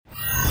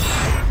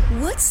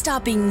What's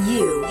stopping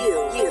you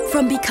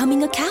from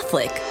becoming a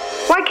Catholic?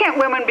 Why can't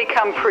women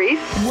become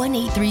priests?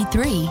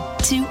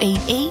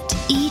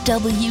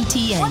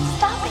 1-833-288-EWTN.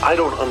 I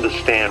don't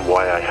understand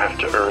why I have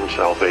to earn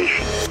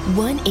salvation.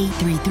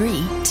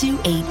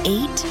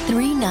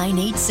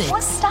 1-833-288-3986.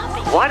 What's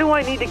stopping? Why do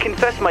I need to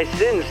confess my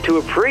sins to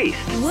a priest?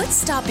 What's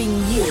stopping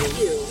you?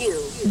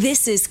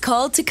 This is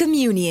Called to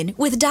Communion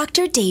with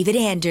Dr. David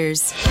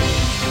Anders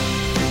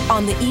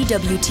on the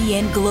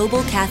EWTN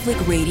Global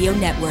Catholic Radio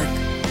Network.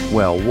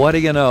 Well, what do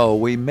you know?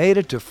 We made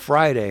it to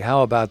Friday.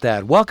 How about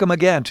that? Welcome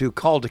again to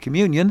Call to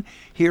Communion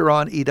here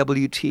on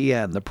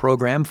EWTN, the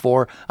program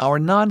for our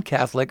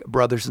non-Catholic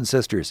brothers and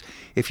sisters.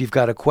 If you've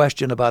got a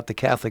question about the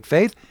Catholic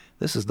faith,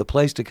 this is the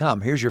place to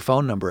come. Here's your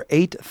phone number,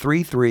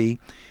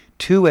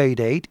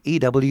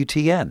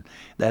 833-288-EWTN.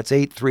 That's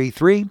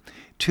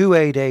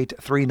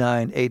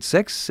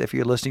 833-288-3986. If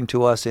you're listening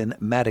to us in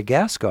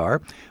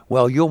Madagascar,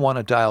 well, you'll want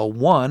to dial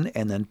 1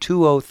 and then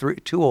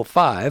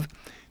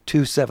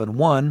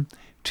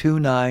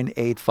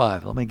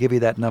 205-271-2985. Let me give you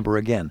that number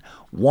again.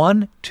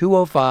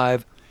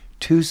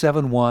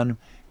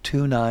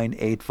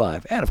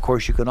 1-205-271-2985. And, of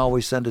course, you can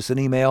always send us an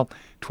email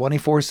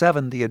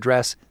 24/7. The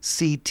address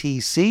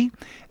ctc@ewtn.com,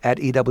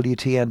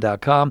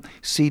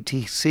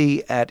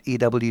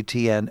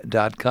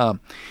 ctc@ewtn.com.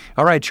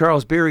 All right,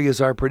 Charles Beery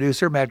is our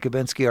producer, Matt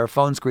Kavinsky, our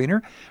phone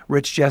screener,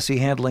 Rich Jesse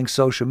handling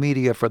social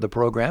media for the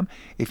program.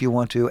 If you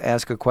want to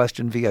ask a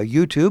question via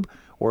YouTube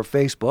or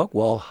Facebook,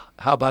 well,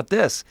 how about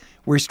this?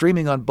 We're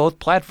streaming on both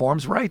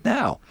platforms right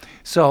now.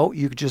 So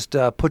you could just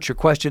put your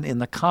question in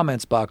the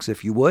comments box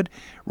if you would.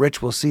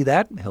 Rich will see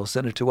that. He'll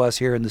send it to us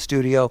here in the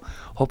studio.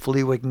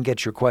 Hopefully we can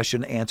get your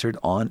question answered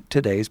on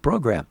today's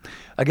program.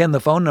 Again, the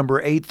phone number,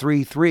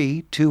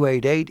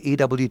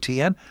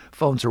 833-288-EWTN.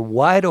 Phones are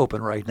wide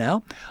open right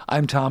now.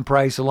 I'm Tom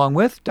Price along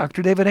with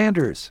Dr. David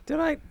Anders. Did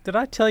I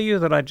tell you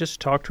that I just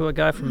talked to a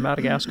guy from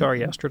Madagascar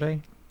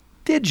yesterday?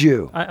 Did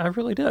you? I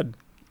really did.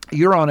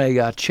 You're on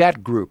a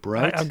chat group,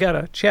 right? I've got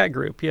a chat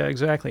group. Yeah,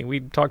 exactly. We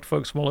talked to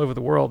folks from all over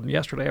the world. And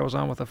yesterday I was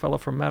on with a fellow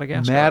from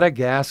Madagascar.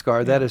 Madagascar.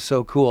 Yeah. That is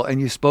so cool. And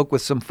you spoke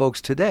with some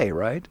folks today,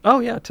 right? Oh,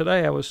 yeah.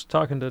 Today I was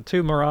talking to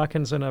 2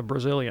 Moroccans and a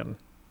Brazilian.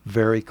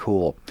 Very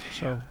cool.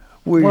 So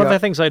one of the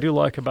things I do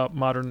like about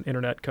modern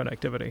internet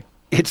connectivity.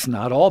 It's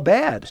not all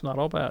bad. It's not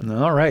all bad.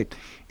 All right.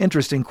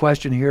 Interesting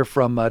question here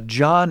from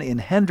John in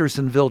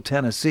Hendersonville,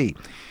 Tennessee.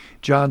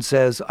 John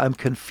says, I'm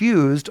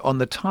confused on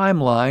the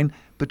timeline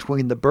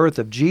between the birth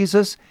of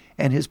Jesus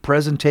and his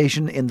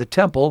presentation in the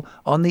temple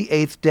on the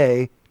 8th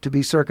day to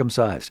be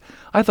circumcised.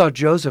 I thought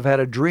Joseph had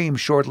a dream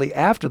shortly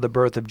after the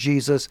birth of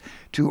Jesus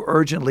to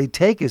urgently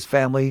take his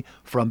family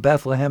from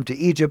Bethlehem to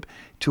Egypt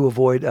to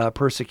avoid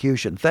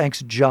persecution.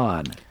 Thanks,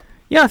 John.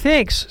 Yeah,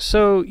 thanks.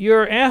 So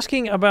you're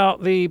asking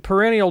about the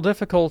perennial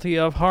difficulty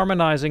of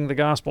harmonizing the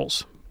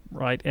Gospels.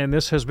 Right, and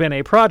this has been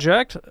a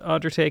project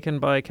undertaken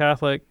by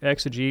Catholic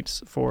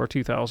exegetes for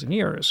 2,000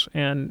 years.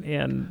 And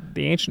in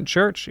the ancient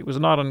church, it was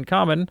not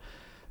uncommon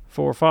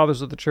for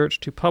fathers of the church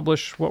to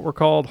publish what were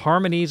called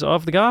harmonies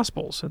of the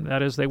Gospels, and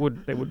that is they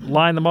would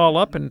line them all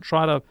up and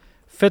try to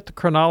fit the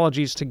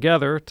chronologies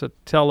together to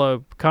tell a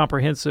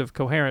comprehensive,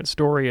 coherent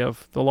story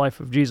of the life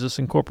of Jesus,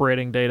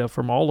 incorporating data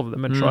from all of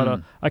them and try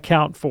to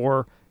account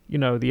for,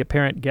 the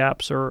apparent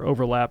gaps or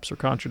overlaps or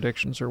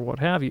contradictions or what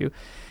have you.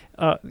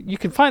 You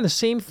can find the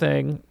same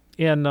thing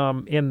in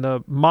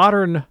the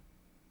modern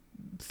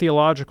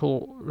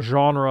theological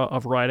genre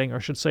of writing, or I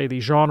should say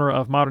the genre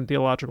of modern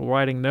theological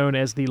writing known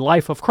as the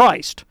Life of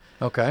Christ.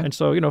 Okay. And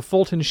so,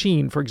 Fulton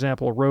Sheen, for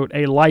example, wrote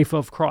a Life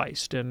of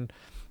Christ, and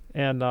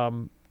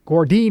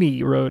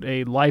Gordini wrote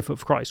a Life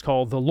of Christ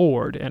called The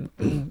Lord, and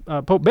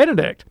Pope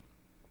Benedict,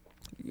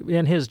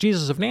 in his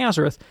Jesus of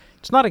Nazareth,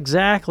 it's not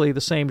exactly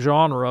the same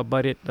genre,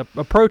 but it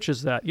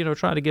approaches that,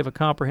 trying to give a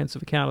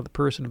comprehensive account of the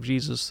person of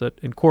Jesus that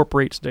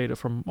incorporates data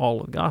from all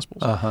of the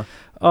Gospels. Uh-huh.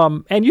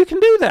 And you can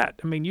do that.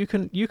 I mean, you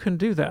can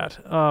do that.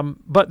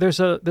 But there's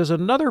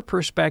another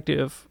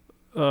perspective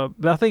that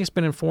I think has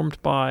been informed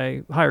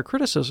by higher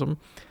criticism,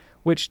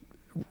 which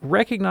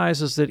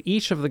recognizes that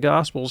each of the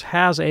Gospels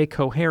has a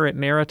coherent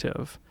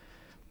narrative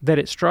that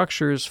it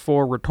structures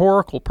for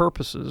rhetorical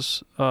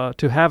purposes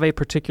to have a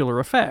particular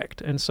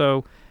effect. And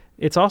so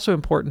it's also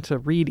important to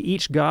read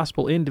each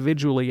gospel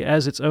individually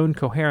as its own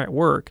coherent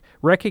work,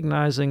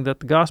 recognizing that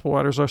the gospel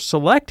writers are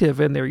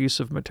selective in their use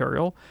of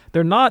material.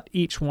 They're not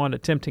each one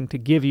attempting to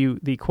give you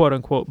the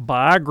quote-unquote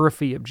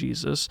biography of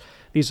Jesus.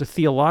 These are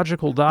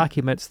theological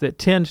documents that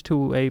tend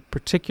to a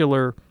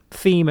particular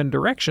theme and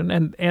direction,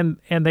 and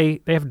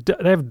they have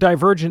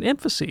divergent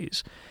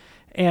emphases.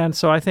 And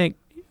so I think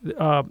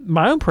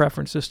my own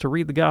preference is to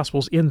read the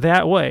Gospels in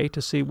that way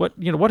to see what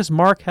does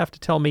Mark have to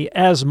tell me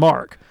as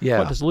Mark? Yeah.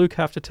 What does Luke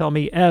have to tell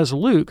me as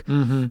Luke?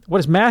 Mm-hmm. What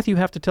does Matthew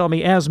have to tell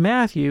me as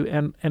Matthew?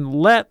 And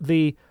let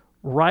the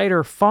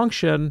writer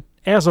function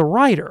as a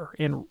writer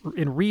and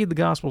read the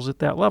Gospels at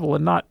that level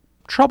and not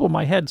trouble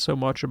my head so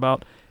much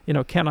about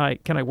can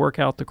I work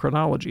out the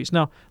chronologies?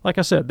 Now, like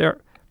I said,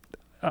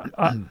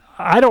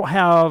 I don't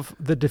have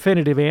the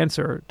definitive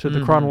answer to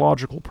the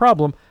chronological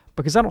problem,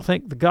 because I don't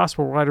think the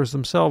gospel writers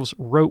themselves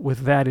wrote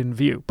with that in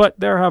view. But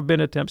there have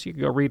been attempts. You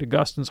can go read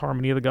Augustine's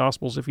Harmony of the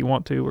Gospels if you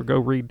want to, or go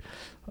read,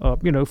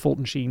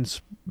 Fulton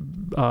Sheen's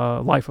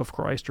Life of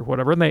Christ or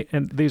whatever.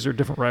 And these are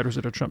different writers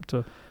that attempt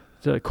to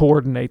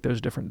coordinate those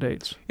different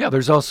dates. Yeah,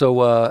 there's also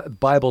a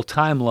Bible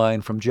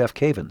Timeline from Jeff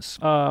Cavins.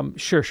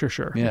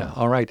 Sure. Yeah,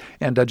 all right.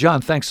 And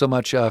John, thanks so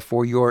much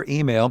for your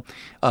email.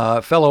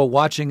 Fellow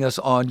watching us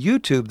on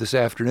YouTube this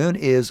afternoon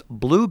is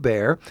Blue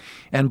Bear,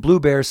 and Blue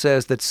Bear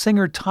says that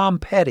singer Tom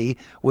Petty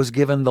was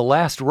given the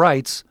last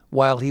rites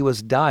while he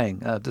was dying.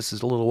 This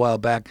is a little while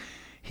back.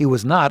 He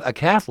was not a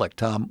Catholic.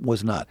 Tom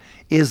was not.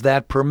 Is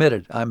that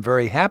permitted? I'm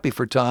very happy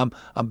for Tom.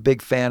 I'm a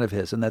big fan of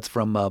his. And that's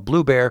from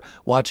Blue Bear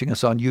watching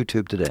us on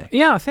YouTube today.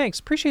 Yeah, thanks.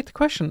 Appreciate the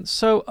question.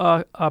 So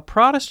a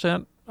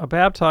Protestant, a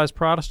baptized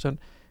Protestant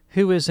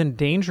who is in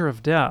danger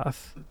of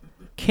death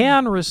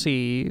can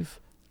receive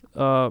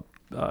the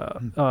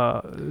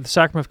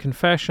sacrament of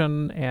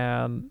confession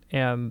and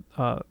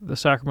the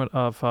sacrament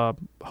of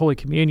Holy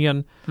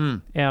Communion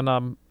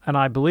and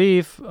I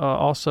believe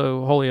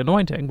also Holy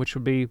Anointing, which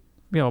would be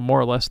more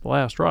or less the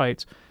last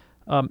rites,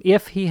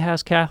 if he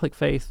has Catholic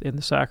faith in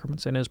the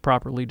sacraments and is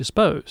properly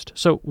disposed.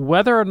 So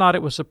whether or not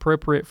it was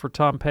appropriate for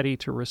Tom Petty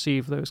to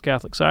receive those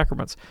Catholic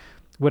sacraments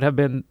would have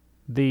been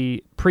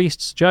the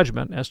priest's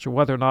judgment as to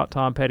whether or not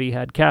Tom Petty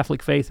had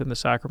Catholic faith in the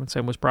sacraments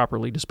and was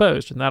properly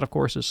disposed. And that, of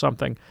course, is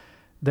something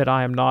that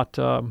I am not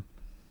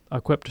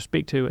equipped to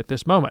speak to at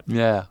this moment.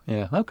 Yeah.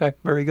 Okay,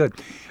 very good.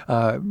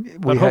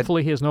 But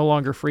hopefully he is no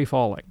longer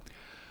free-falling.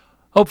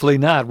 Hopefully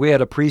not. We had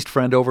a priest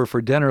friend over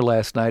for dinner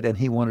last night, and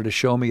he wanted to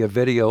show me a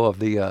video of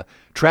the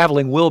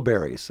traveling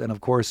Wilburys. And,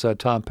 of course,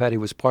 Tom Petty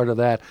was part of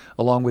that,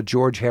 along with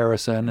George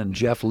Harrison and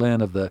Jeff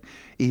Lynne of the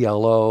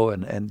ELO.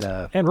 And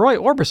Roy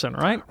Orbison,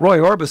 right? Roy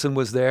Orbison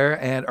was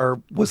there, or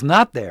was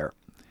not there.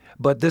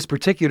 But this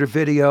particular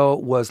video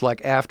was like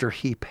after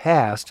he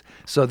passed,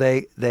 so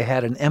they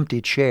had an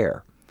empty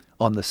chair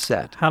on the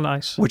set. How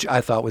nice. Which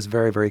I thought was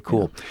very, very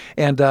cool.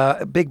 Yeah. And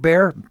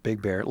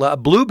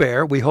Blue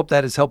Bear, we hope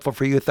that is helpful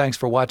for you. Thanks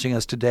for watching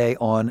us today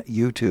on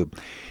YouTube.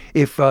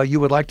 If you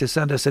would like to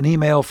send us an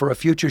email for a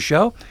future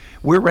show,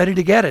 we're ready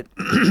to get it.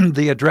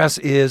 The address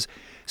is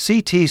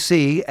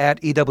ctc@ewtn.com,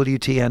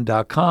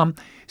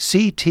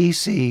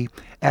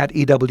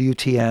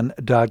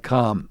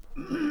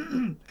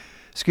 ctc@ewtn.com.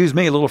 Excuse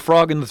me, a little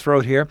frog in the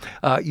throat here.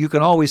 You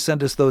can always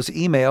send us those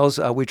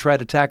emails. We try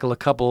to tackle a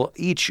couple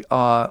each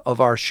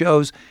of our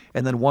shows,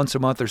 and then once a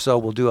month or so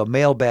we'll do a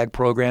mailbag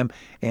program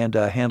and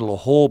handle a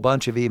whole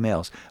bunch of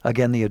emails.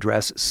 Again, the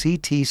address,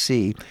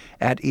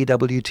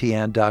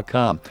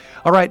 ctc@ewtn.com.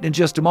 All right, in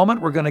just a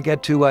moment, we're going to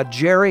get to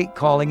Jerry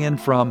calling in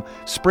from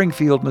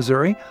Springfield,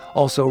 Missouri.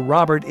 Also,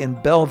 Robert in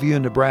Bellevue,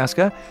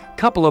 Nebraska.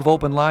 Couple of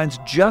open lines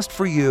just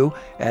for you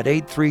at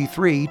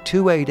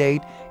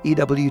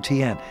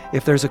 833-288-EWTN.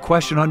 If there's a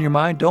question on your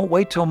mind, don't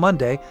wait till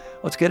Monday.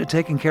 Let's get it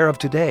taken care of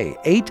today.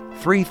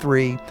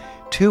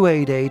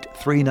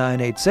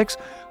 833-288-3986.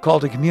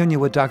 Call to Communion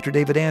with Dr.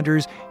 David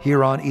Anders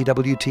here on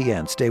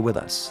EWTN. Stay with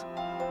us.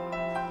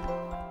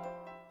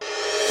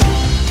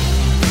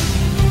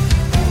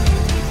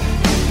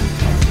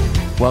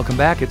 Welcome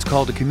back. It's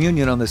Call to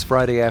Communion on this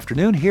Friday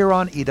afternoon here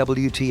on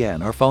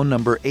EWTN. Our phone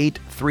number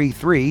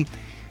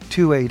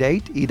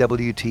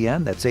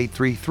 833-288-EWTN. That's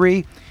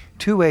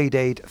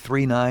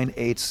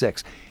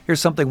 833-288-3986. Here's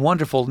something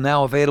wonderful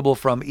now available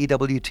from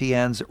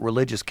EWTN's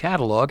religious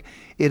catalog.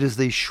 It is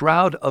the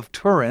Shroud of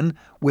Turin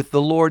with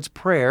the Lord's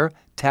Prayer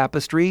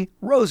Tapestry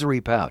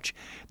Rosary Pouch.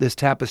 This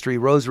tapestry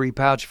rosary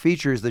pouch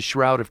features the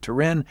Shroud of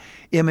Turin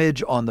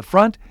image on the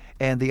front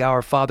and the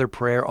Our Father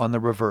prayer on the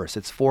reverse.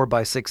 It's 4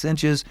 by 6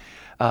 inches.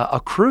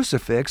 A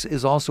crucifix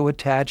is also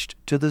attached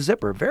to the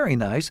zipper. Very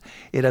nice.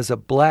 It has a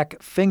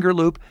black finger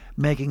loop,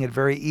 making it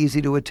very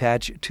easy to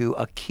attach to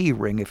a key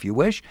ring if you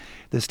wish.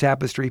 This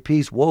tapestry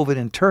piece, woven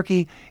in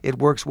Turkey, it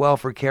works well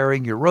for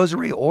carrying your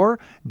rosary or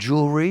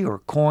jewelry or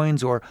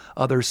coins or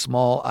other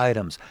small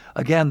items.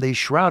 Again, the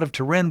Shroud of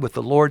Turin with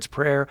the Lord's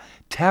Prayer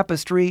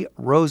Tapestry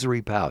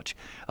Rosary Pouch.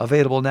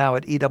 Available now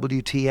at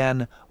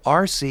EWTNRC.com.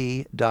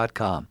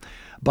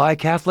 Buy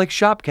Catholic,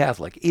 shop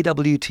Catholic,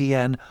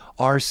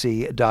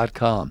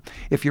 EWTNRC.com.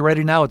 If you're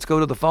ready now, let's go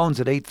to the phones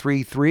at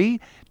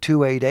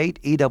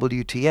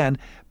 833-288-EWTN,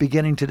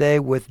 beginning today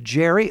with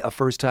Jerry, a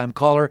first-time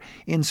caller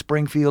in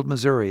Springfield,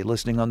 Missouri,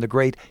 listening on the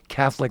great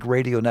Catholic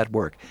Radio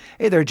Network.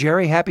 Hey there,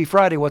 Jerry. Happy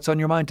Friday. What's on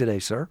your mind today,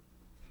 sir?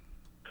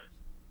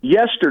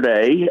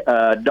 Yesterday,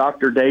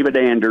 Dr. David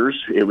Anders,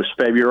 it was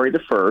February the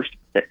 1st,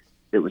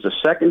 it was the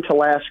second to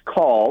last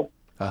call.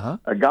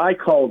 A guy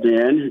called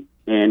in,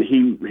 and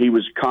he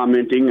was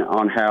commenting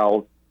on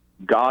how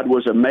God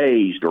was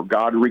amazed or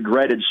God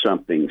regretted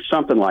something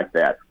like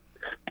that.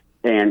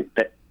 And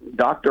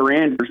Dr.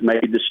 Anders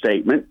made the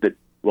statement that,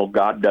 well,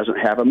 God doesn't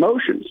have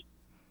emotions.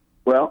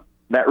 Well,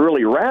 that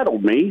really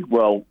rattled me.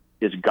 Well,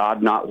 is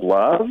God not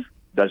love?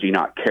 Does he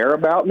not care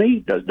about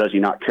me? Does he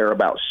not care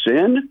about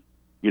sin?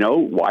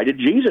 Why did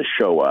Jesus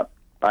show up?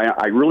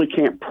 I really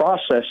can't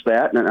process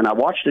that. And I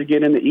watched it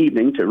again in the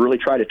evening to really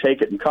try to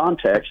take it in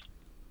context.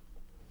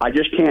 I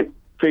just can't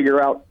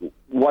figure out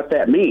what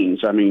that means.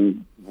 I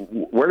mean,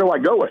 where do I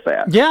go with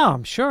that? Yeah,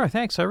 sure.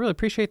 Thanks. I really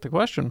appreciate the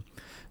question.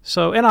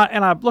 So, and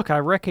I look, I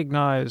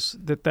recognize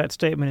that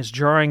statement is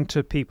jarring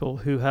to people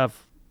who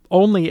have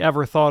only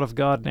ever thought of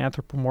God in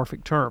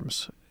anthropomorphic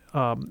terms.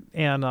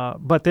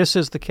 But this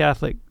is the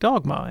Catholic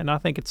dogma, and I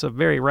think it's a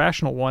very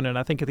rational one. And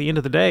I think at the end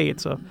of the day,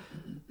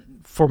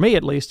 for me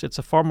at least, it's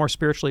a far more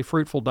spiritually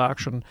fruitful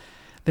doctrine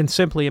than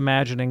simply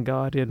imagining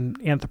God in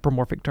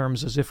anthropomorphic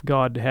terms as if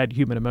God had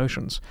human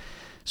emotions.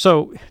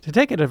 So to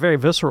take it at a very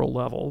visceral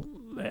level,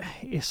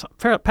 it's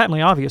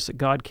patently obvious that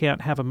God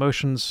can't have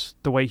emotions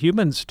the way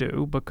humans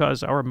do,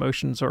 because our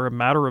emotions are a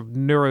matter of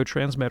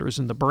neurotransmitters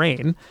in the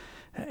brain,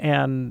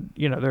 and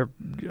they're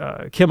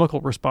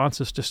chemical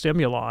responses to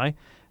stimuli.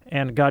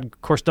 And God,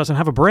 of course, doesn't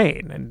have a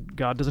brain, and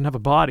God doesn't have a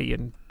body,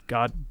 and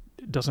God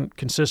doesn't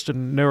consist of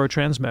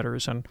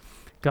neurotransmitters, and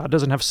God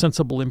doesn't have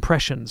sensible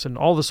impressions, and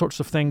all the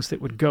sorts of things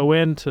that would go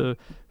into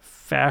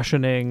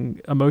fashioning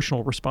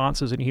emotional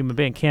responses in a human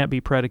being can't be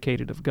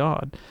predicated of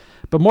God.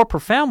 But more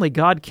profoundly,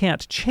 God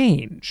can't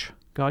change.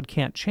 God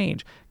can't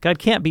change. God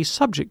can't be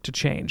subject to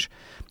change.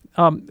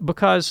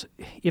 Because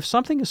if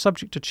something is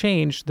subject to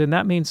change, then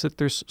that means that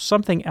there's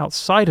something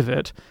outside of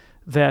it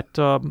that's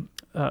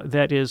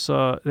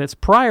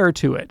prior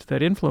to it,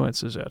 that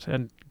influences it.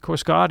 And of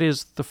course, God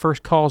is the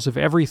first cause of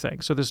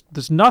everything. So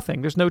there's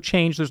nothing, there's no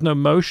change, there's no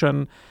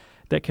motion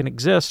that can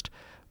exist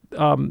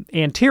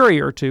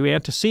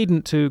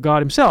antecedent to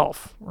God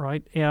Himself,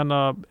 right? And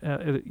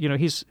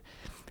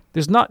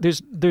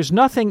there's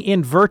nothing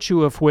in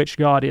virtue of which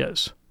God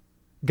is.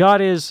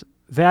 God is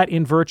that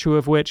in virtue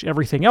of which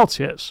everything else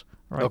is.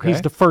 Right? Okay.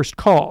 He's the first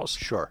cause.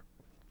 Sure.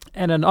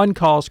 And an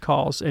uncaused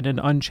cause and an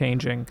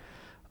unchanging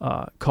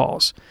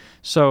cause.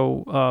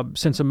 So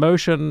since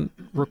emotion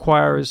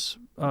requires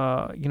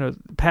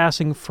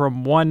passing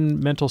from one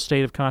mental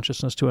state of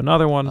consciousness to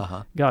another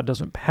one, God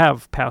doesn't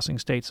have passing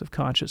states of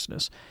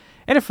consciousness.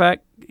 And in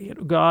fact,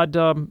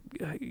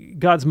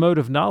 God's mode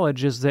of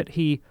knowledge is that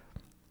He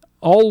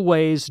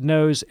always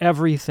knows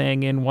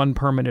everything in one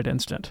permanent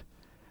instant.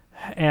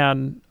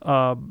 And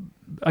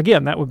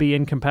again, that would be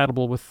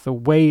incompatible with the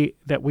way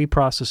that we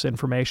process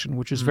information,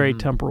 which is very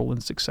temporal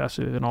and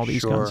successive and all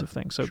these kinds of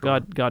things. So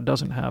God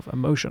doesn't have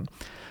emotion.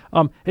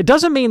 It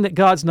doesn't mean that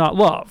God's not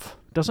love.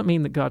 Doesn't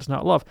mean that God's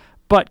not love.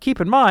 But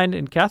keep in mind,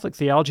 in Catholic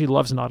theology,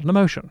 love's not an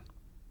emotion.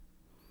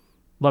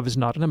 Love is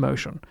not an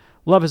emotion.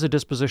 Love is a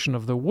disposition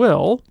of the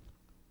will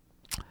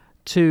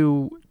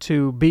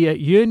to be at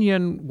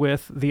union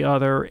with the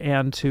other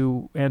and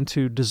to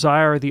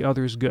desire the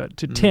other's good,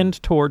 to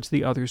tend towards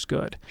the other's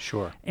good.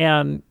 Sure.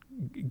 And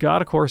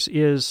God, of course,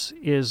 is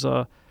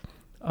good.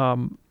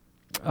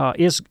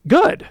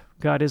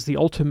 God is the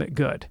ultimate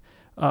good,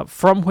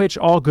 from which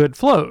all good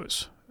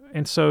flows.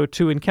 And so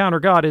to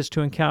encounter God is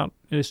to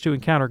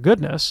encounter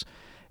goodness,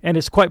 and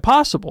it's quite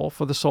possible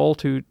for the soul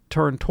to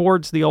turn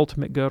towards the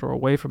ultimate good or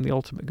away from the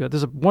ultimate good.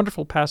 There's a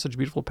wonderful passage,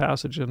 beautiful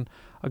passage in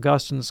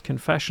Augustine's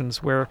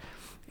Confessions where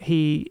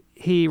he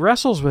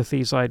wrestles with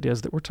these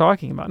ideas that we're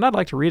talking about. And I'd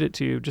like to read it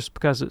to you just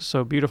because it's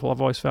so beautiful. I've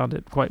always found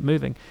it quite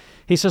moving.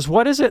 He says,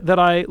 "What is it that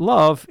I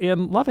love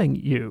in loving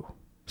you?"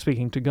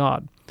 Speaking to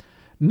God.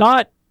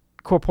 "Not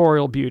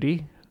corporeal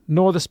beauty,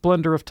 nor the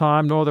splendor of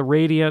time, nor the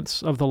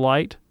radiance of the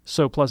light,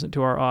 so pleasant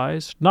to our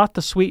eyes, not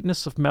the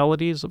sweetness of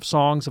melodies, of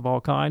songs of all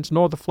kinds,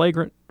 nor the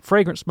fragrant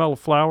smell of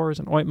flowers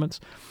and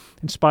ointments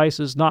and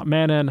spices, not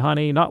manna and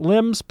honey, not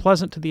limbs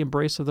pleasant to the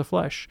embrace of the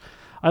flesh.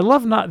 I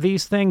love not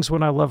these things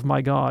when I love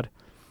my God.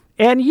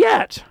 And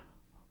yet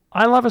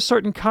I love a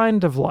certain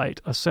kind of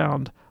light, a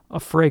sound, a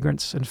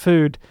fragrance, and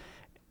food,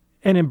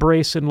 and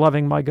embrace in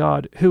loving my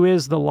God, who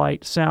is the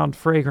light, sound,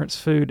 fragrance,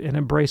 food, and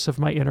embrace of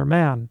my inner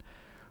man.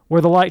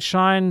 Where the light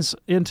shines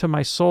into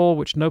my soul,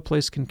 which no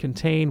place can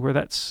contain, where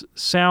that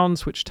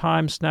sounds which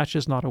time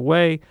snatches not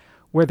away,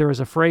 where there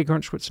is a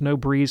fragrance which no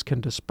breeze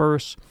can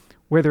disperse,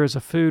 where there is a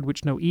food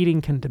which no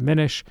eating can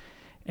diminish,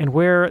 and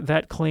where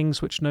that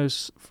clings which no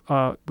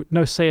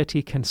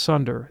satiety can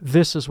sunder.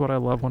 This is what I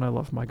love when I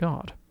love my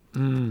God."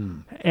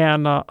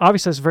 And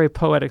obviously that's very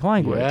poetic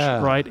language,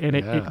 right? And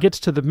it gets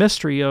to the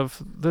mystery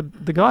of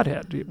the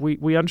Godhead.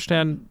 We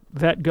understand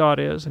that God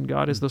is, and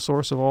God is the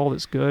source of all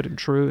that's good and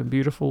true and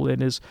beautiful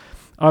and is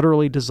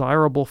utterly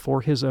desirable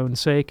for His own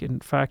sake, in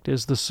fact,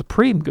 is the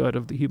supreme good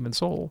of the human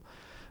soul.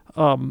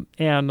 To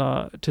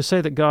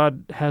say that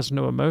God has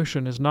no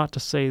emotion is not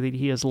to say that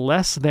He is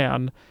less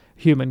than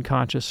human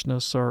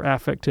consciousness or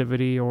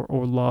affectivity or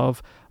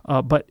love,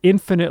 but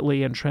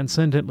infinitely and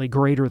transcendently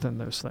greater than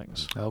those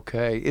things.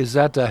 Okay. Is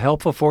that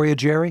helpful for you,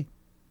 Jerry?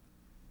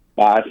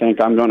 I think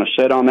I'm going to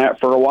sit on that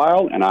for a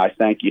while, and I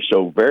thank you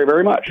so very,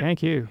 very much.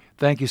 Thank you.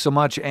 Thank you so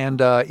much.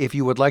 And if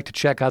you would like to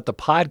check out the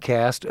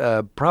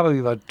podcast, probably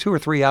about 2 or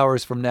 3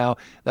 hours from now,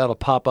 that'll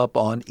pop up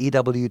on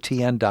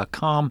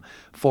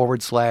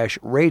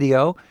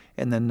EWTN.com/radio.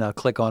 and then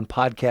click on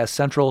Podcast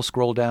Central,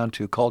 scroll down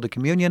to Call to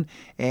Communion,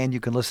 and you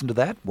can listen to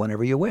that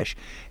whenever you wish.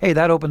 Hey,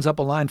 that opens up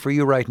a line for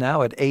you right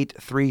now at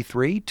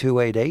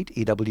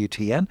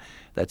 833-288-EWTN.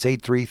 That's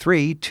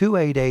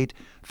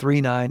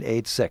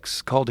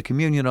 833-288-3986. Call to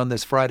Communion on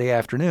this Friday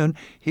afternoon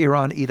here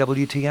on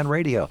EWTN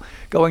Radio.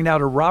 Going now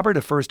to Robert,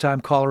 a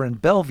first-time caller in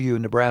Bellevue,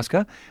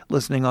 Nebraska,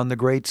 listening on the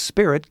Great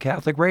Spirit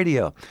Catholic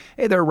Radio.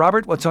 Hey there,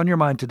 Robert. What's on your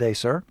mind today,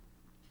 sir?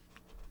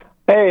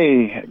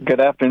 Hey, good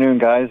afternoon,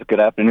 guys.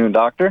 Good afternoon,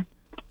 Doctor.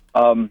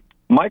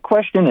 My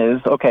question is,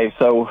 okay,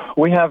 so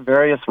we have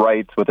various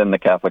rites within the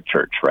Catholic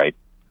Church, right?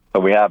 So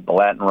we have the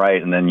Latin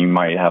rite, and then you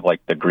might have like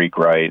the Greek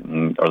rite,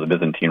 or the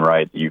Byzantine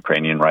rite, the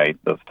Ukrainian rite,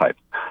 those types.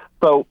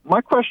 So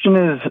my question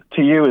is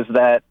to you is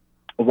that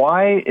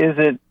why is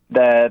it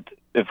that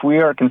if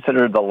we are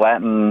considered the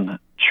Latin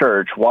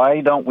Church,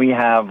 why don't we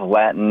have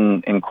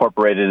Latin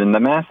incorporated in the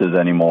Masses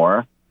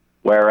anymore,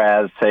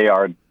 whereas, say,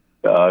 our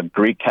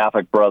Greek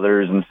Catholic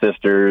brothers and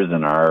sisters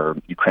and our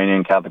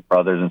Ukrainian Catholic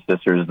brothers and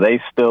sisters, they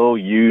still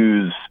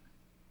use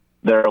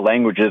their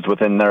languages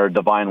within their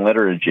divine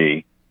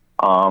liturgy?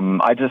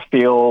 I just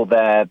feel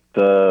that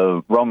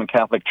the Roman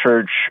Catholic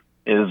Church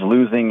is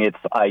losing its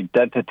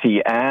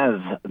identity as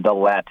the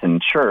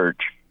Latin Church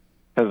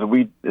because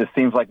it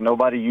seems like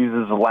nobody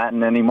uses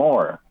Latin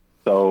anymore.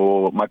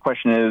 So my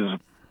question is,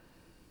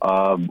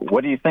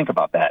 what do you think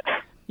about that?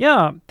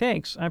 Yeah,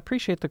 thanks. I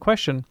appreciate the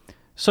question.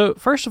 So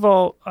first of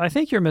all, I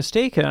think you're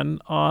mistaken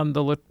on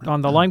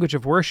the language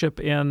of worship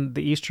in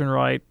the Eastern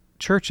Rite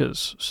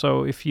churches.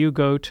 So if you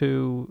go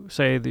to,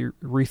 say, the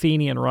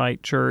Ruthenian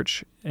Rite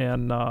Church,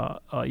 and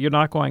you're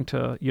not going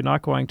to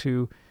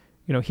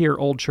hear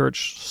Old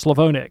Church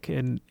Slavonic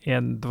in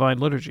Divine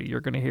Liturgy. You're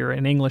going to hear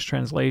an English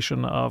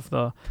translation of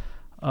the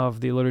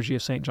Liturgy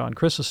of St. John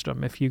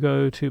Chrysostom. If you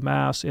go to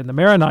Mass in the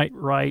Maronite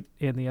Rite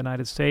in the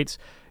United States,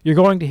 you're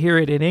going to hear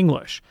it in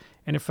English.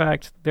 And in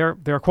fact,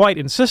 they're quite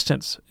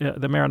insistent.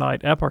 The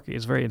Maronite eparchy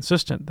is very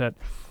insistent that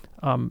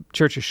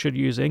churches should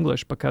use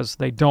English because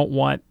they don't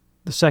want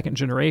the second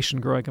generation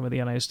growing up in the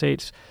United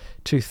States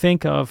to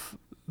think of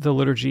the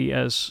liturgy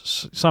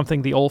as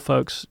something the old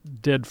folks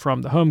did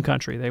from the home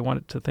country. They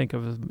wanted to think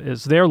of it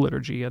as their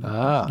liturgy and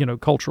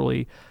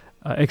culturally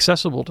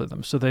accessible to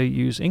them. So they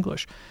use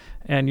English,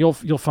 and you'll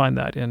find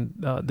that in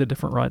the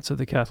different rites of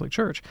the Catholic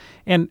Church.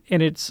 And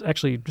it's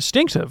actually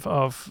distinctive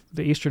of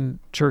the Eastern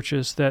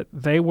churches that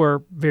they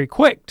were very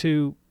quick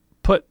to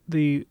put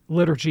the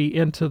liturgy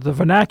into the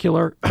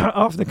vernacular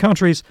of the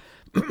countries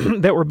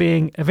that were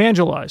being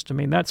evangelized. I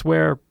mean, that's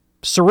where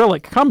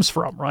Cyrillic comes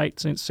from, right?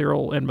 St.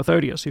 Cyril and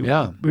Methodius, who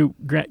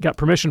got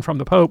permission from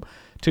the Pope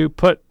to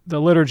put the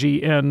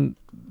liturgy in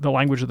the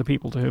language of the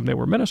people to whom they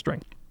were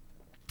ministering.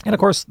 And of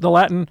course, the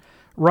Latin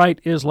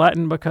rite is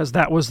Latin because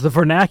that was the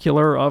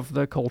vernacular of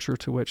the culture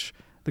to which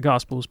the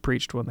gospel was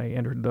preached when they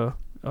entered the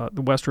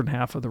western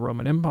half of the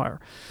Roman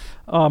Empire.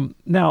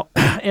 Now,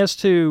 as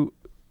to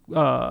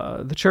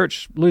the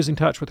church losing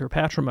touch with her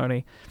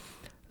patrimony,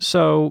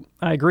 so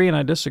I agree and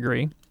I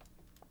disagree.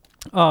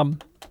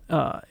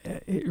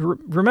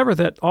 Remember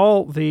that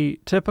all the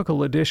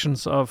typical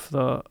editions of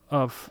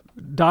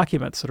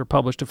documents that are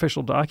published,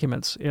 official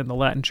documents in the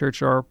Latin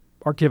Church, are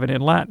given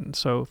in Latin.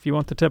 So if you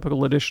want the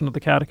typical edition of the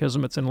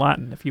Catechism, it's in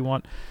Latin. If you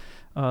want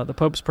the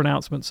Pope's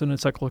pronouncements and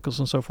encyclicals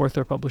and so forth,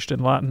 they're published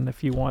in Latin.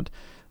 If you want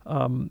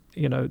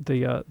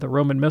the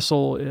Roman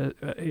Missal,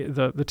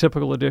 the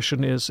typical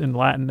edition is in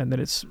Latin, and then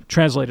it's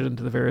translated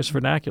into the various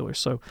vernaculars.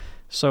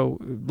 So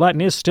Latin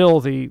is still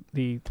the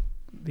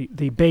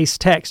base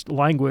text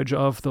language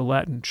of the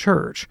Latin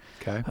Church.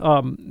 Okay.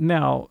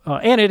 Now,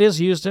 and it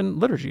is used in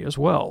liturgy as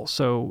well.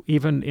 So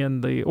even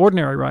in the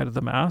ordinary rite of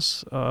the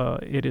Mass,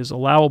 it is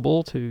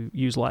allowable to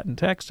use Latin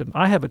text. And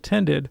I have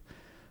attended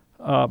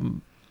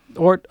Novus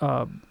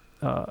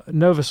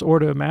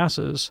Ordo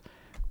Masses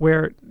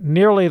where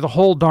nearly the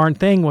whole darn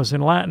thing was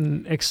in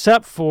Latin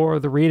except for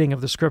the reading of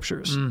the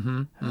Scriptures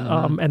and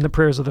the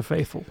prayers of the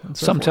faithful. And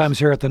so sometimes forth.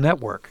 here at the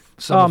network,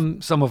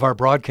 some of our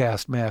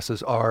broadcast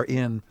masses are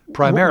in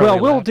primarily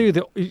Latin. We'll do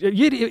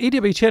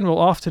EWTN will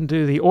often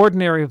do the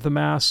ordinary of the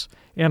Mass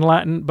in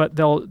Latin, but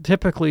they'll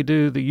typically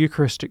do the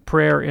Eucharistic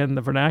prayer in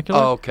the vernacular.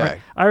 Oh,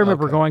 okay. I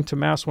remember going to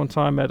Mass one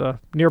time at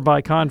a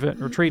nearby convent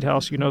retreat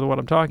house. You know what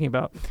I'm talking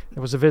about.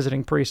 There was a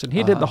visiting priest, and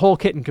he did the whole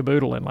kit and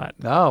caboodle in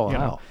Latin. Oh, wow.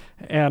 Know?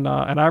 And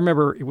I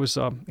remember it was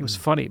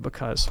funny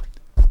because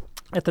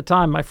at the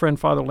time my friend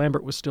Father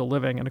Lambert was still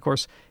living, and of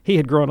course he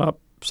had grown up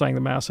saying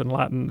the Mass in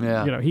Latin.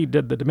 Yeah. He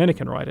did the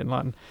Dominican rite in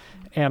Latin,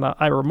 and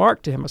I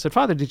remarked to him, I said,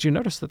 "Father, did you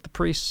notice that the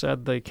priest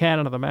said the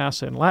canon of the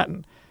Mass in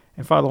Latin?"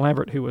 And Father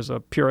Lambert, who was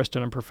a purist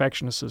and a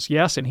perfectionist, says,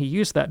 "Yes," and he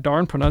used that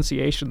darn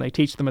pronunciation they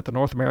teach them at the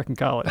North American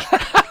College.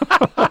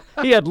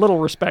 He had little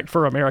respect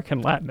for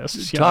American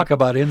Latinists. Talk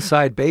about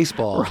inside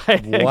baseball.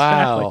 Right,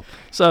 wow. Exactly.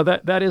 So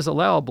that is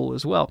allowable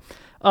as well.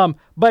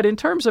 But in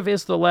terms of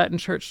is the Latin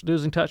Church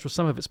losing touch with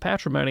some of its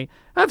patrimony,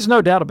 there's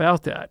no doubt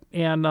about that.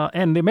 And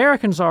the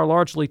Americans are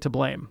largely to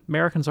blame.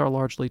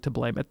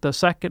 At the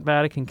Second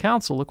Vatican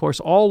Council, of course,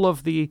 all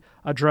of the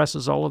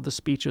addresses, all of the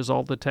speeches,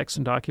 all the texts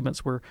and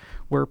documents were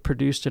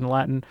produced in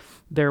Latin.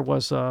 There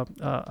was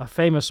a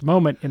famous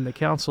moment in the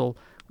council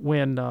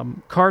when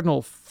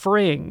Cardinal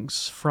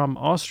Frings from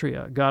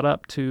Austria got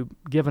up to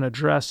give an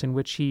address in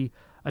which he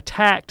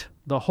attacked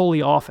the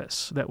Holy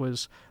Office that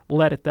was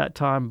led at that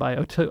time by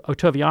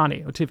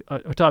Ottaviani.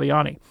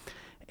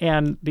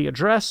 And the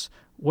address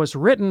was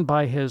written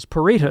by his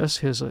peritus,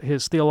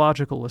 his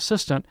theological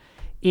assistant,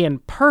 in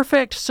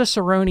perfect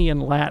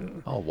Ciceronian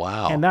Latin. Oh,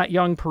 wow. And that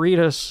young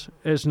peritus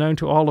is known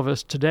to all of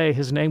us today.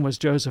 His name was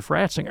Joseph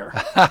Ratzinger.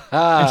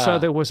 And so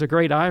there was a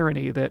great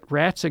irony that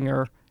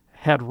Ratzinger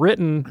had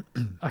written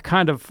a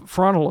kind of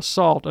frontal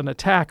assault, an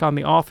attack on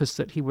the office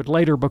that he would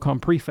later become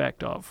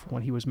prefect of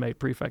when he was made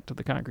prefect of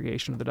the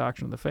Congregation of the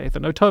Doctrine of the Faith.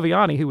 And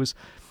Ottaviani, who was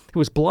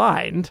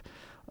blind,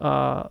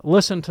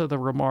 listened to the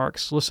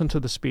remarks, listened to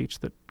the speech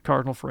that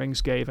Cardinal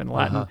Frings gave in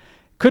Latin.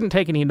 Couldn't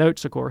take any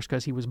notes, of course,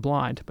 because he was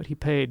blind, but he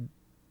paid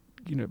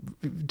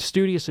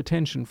studious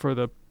attention for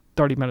the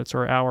 30 minutes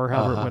or hour,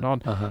 however it went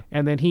on.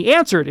 And then he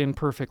answered in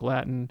perfect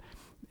Latin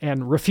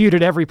and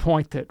refuted every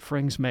point that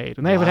Frings made.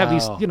 And they would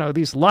have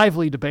these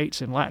lively debates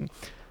in Latin.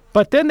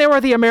 But then there were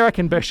the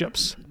American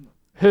bishops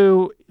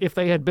who, if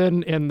they had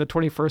been in the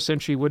 21st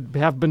century, would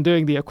have been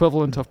doing the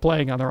equivalent of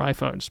playing on their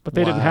iPhones. But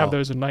they didn't have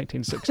those in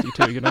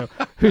 1962,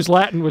 whose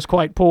Latin was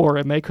quite poor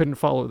and they couldn't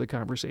follow the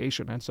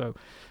conversation. And so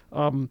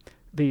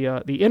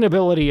the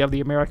inability of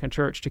the American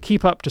church to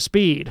keep up to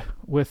speed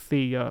with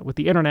the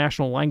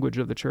international language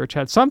of the church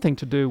had something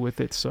to do with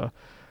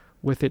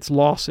its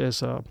loss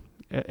as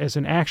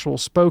an actual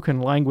spoken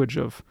language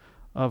of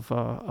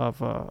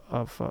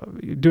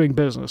doing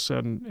business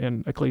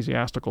and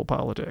ecclesiastical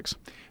politics.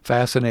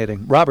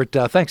 Fascinating. Robert,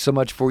 thanks so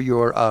much for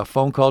your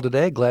phone call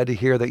today. Glad to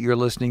hear that you're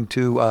listening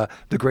to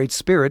the Great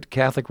Spirit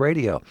Catholic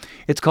Radio.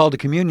 It's called to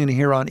Communion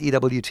here on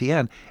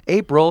EWTN.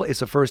 April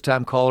is a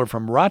first-time caller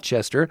from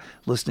Rochester,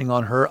 listening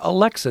on her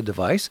Alexa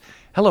device.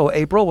 Hello,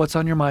 April. What's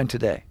on your mind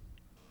today?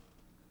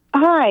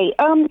 Hi.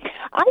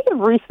 I have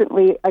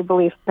recently, I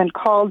believe, been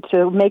called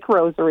to make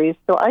rosaries.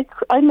 So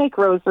I make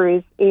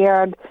rosaries,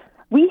 and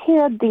we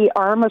had the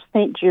Arm of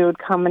St. Jude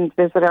come and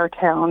visit our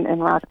town in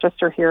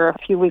Rochester here a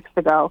few weeks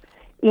ago.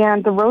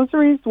 And the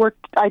rosaries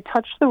I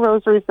touched the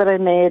rosaries that I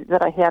made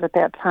that I had at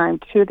that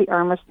time to the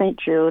Arm of St.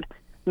 Jude,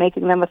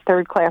 making them a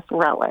third-class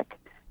relic.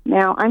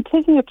 Now, I'm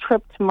taking a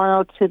trip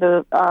tomorrow to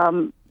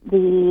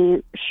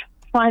the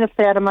Shrine of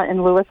Fatima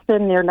in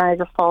Lewiston near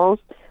Niagara Falls.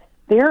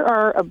 There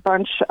are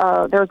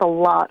there's a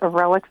lot of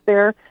relics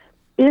there.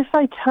 If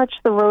I touch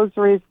the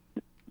rosaries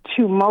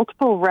to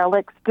multiple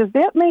relics, does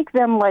that make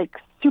them like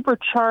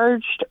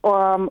supercharged,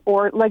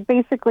 or like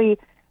basically,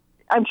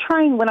 I'm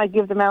trying when I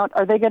give them out,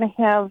 are they going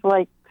to have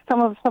like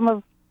some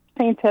of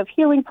saints have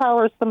healing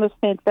powers, some of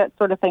saints, that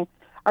sort of thing?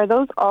 Are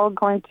those all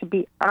going to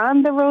be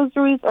on the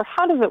rosaries, or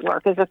how does it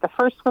work? Is it the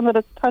first one that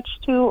it's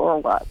touched to, or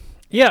what?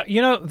 Yeah,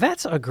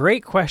 that's a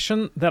great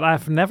question that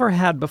I've never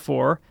had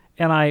before,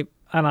 and I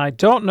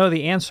don't know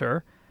the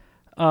answer,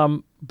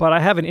 but I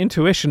have an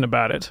intuition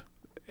about it,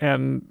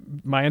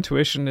 and my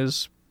intuition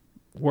is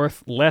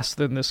worth less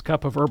than this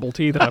cup of herbal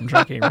tea that I'm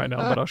drinking right now,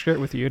 but I'll share it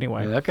with you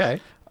anyway. Okay.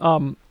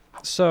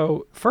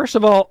 So, first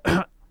of all,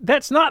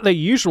 that's not the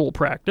usual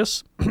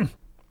practice.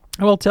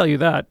 I will tell you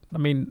that. I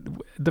mean,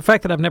 the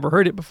fact that I've never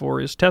heard it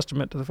before is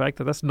testament to the fact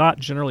that that's not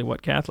generally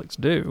what Catholics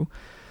do.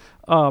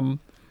 I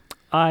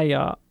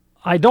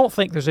don't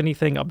think there's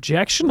anything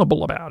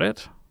objectionable about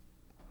it.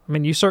 I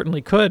mean, you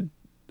certainly could.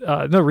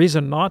 No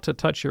reason not to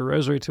touch your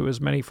rosary to as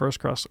many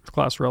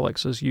first-class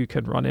relics as you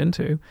can run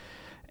into.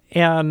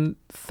 And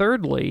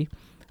thirdly,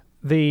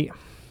 you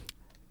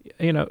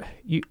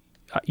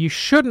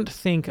shouldn't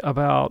think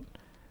about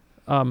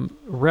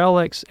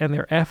relics and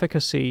their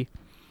efficacy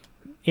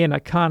in a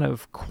kind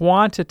of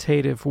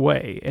quantitative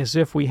way, as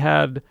if we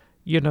had,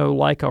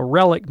 like a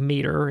relic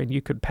meter, and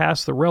you could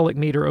pass the relic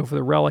meter over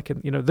the relic,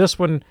 and this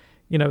one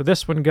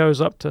goes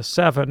up to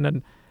 7,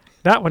 and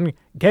that one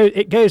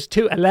goes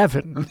to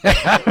 11.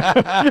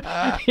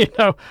 I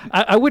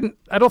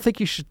don't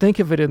think you should think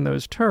of it in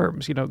those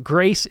terms.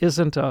 Grace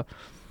isn't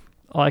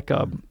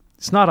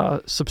it's not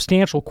a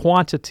substantial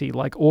quantity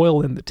like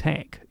oil in the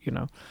tank.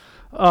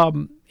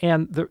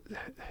 And the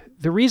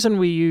reason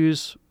we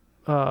use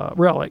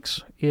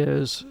relics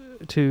is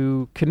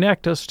to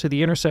connect us to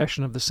the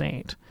intercession of the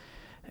saint,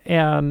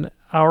 and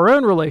our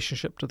own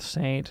relationship to the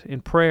saint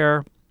in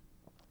prayer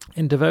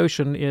and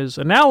devotion is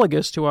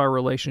analogous to our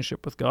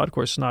relationship with God. Of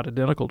course, it's not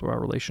identical to our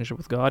relationship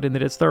with God, in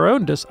that it's our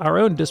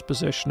own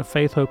disposition of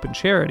faith, hope, and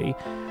charity,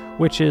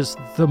 which is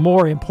the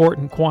more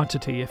important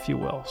quantity, if you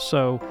will.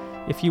 So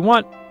if you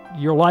want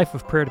your life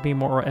of prayer to be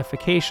more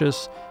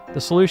efficacious,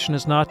 the solution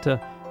is not to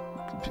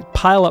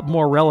pile up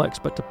more relics,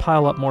 but to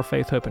pile up more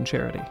faith, hope, and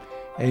charity.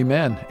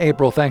 Amen.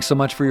 April, thanks so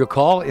much for your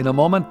call. In a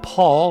moment,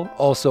 Paul,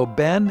 also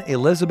Ben,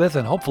 Elizabeth,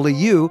 and hopefully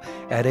you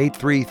at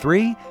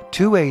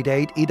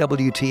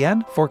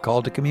 833-288-EWTN for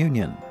Call to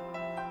Communion.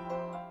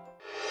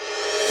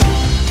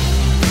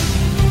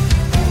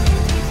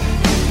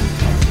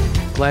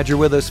 Glad you're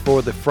with us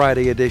for the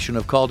Friday edition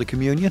of Call to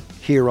Communion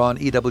here on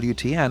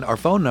EWTN. Our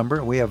phone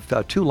number, we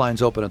have two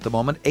lines open at the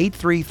moment,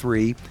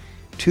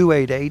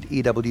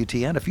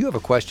 833-288-EWTN. If you have a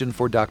question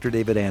for Dr.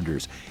 David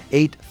Anders,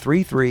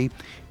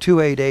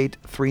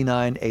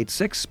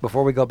 833-288-3986.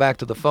 Before we go back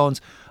to the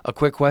phones, a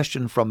quick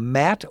question from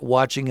Matt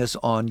watching us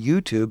on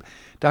YouTube.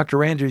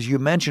 Dr. Anders, you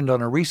mentioned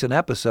on a recent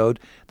episode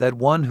that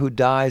one who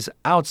dies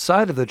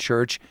outside of the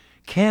church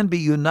can be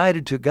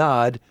united to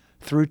God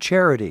through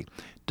charity.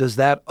 Does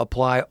that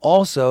apply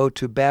also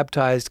to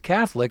baptized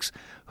Catholics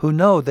who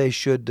know they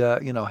should,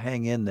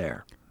 hang in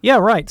there? Yeah,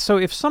 right. So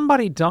if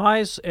somebody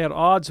dies at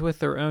odds with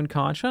their own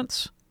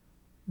conscience,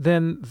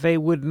 then they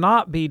would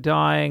not be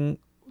dying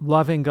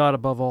loving God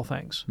above all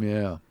things.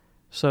 Yeah.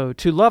 So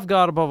to love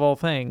God above all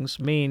things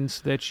means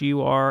that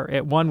you are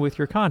at one with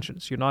your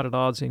conscience. You're not at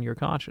odds in your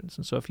conscience.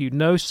 And so if you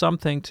know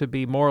something to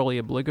be morally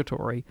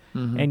obligatory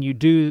and you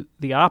do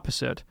the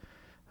opposite,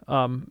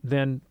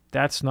 then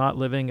that's not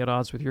living at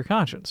odds with your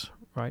conscience.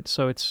 Right,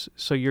 so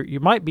you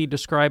might be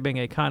describing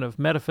a kind of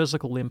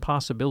metaphysical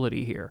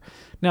impossibility here.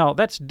 Now,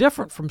 that's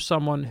different from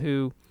someone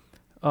who,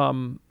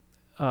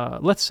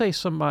 let's say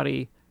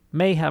somebody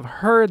may have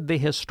heard the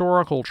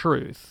historical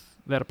truth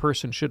that a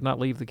person should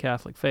not leave the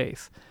Catholic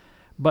faith,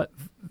 but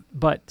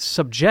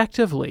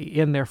subjectively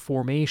in their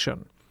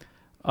formation,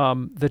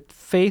 the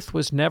faith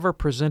was never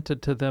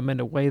presented to them in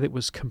a way that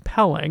was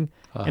compelling,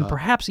 and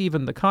perhaps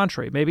even the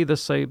contrary. Maybe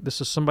this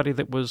is somebody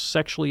that was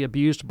sexually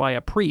abused by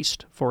a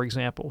priest, for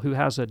example, who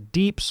has a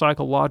deep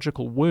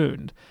psychological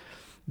wound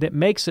that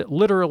makes it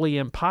literally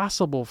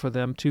impossible for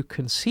them to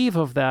conceive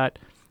of that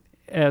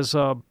as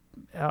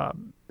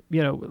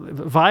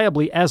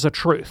viably as a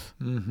truth.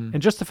 And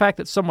just the fact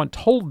that someone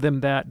told them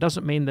that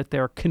doesn't mean that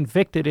they're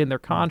convicted in their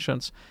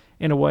conscience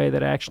in a way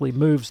that actually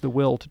moves the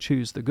will to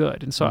choose the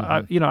good. And so,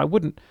 I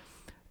wouldn't.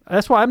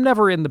 That's why I'm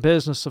never in the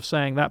business of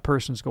saying that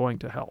person's going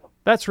to hell.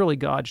 That's really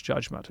God's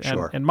judgment.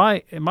 And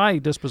my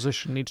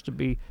disposition needs to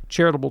be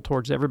charitable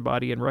towards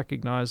everybody and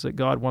recognize that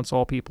God wants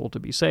all people to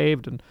be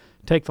saved and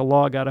take the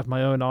log out of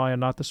my own eye and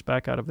not the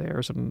speck out of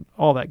theirs and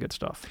all that good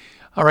stuff.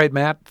 All right,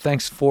 Matt,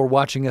 thanks for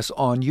watching us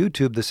on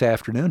YouTube this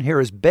afternoon. Here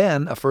is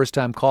Ben, a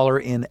first-time caller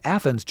in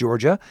Athens,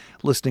 Georgia,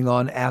 listening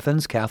on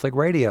Athens Catholic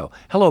Radio.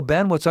 Hello,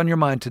 Ben. What's on your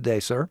mind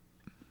today, sir?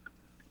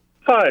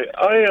 Hi,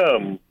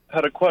 I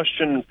had a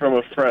question from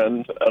a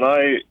friend, and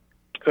I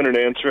couldn't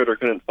answer it or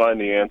couldn't find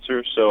the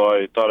answer, so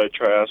I thought I'd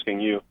try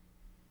asking you.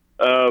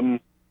 I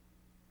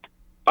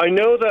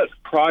know that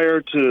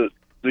prior to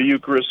the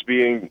Eucharist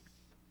being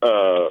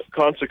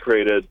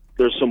consecrated,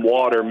 there's some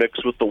water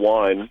mixed with the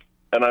wine,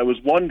 and I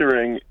was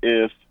wondering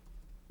if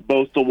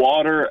both the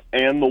water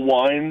and the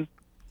wine,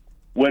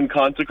 when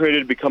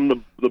consecrated,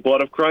 become the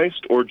blood of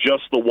Christ, or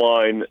just the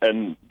wine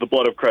and the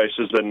blood of Christ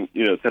is then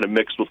kind of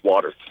mixed with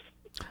water.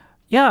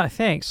 Yeah,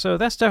 thanks. So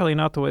that's definitely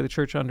not the way the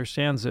Church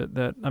understands it.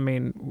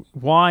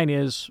 Wine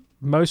is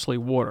mostly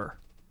water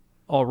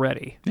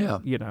already. Yeah.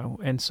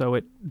 And so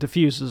it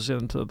diffuses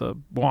into the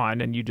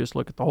wine, and you just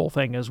look at the whole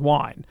thing as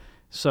wine.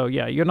 So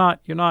yeah, you're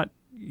not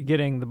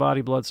getting the body,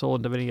 blood, soul,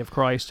 and divinity of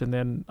Christ, and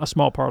then a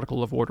small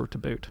particle of water to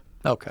boot.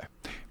 Okay.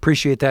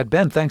 Appreciate that,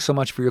 Ben. Thanks so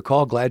much for your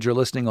call. Glad you're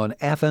listening on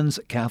Athens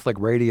Catholic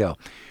Radio.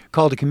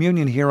 Call to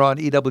Communion here on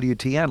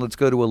EWTN. Let's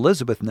go to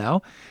Elizabeth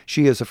now.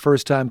 She is a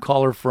first-time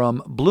caller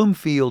from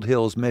Bloomfield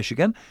Hills,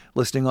 Michigan,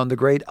 listening on the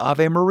great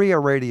Ave Maria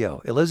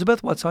radio.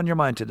 Elizabeth, what's on your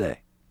mind today?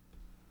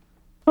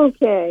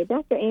 Okay,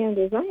 Dr.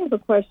 Anders, I have a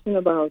question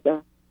about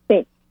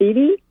St.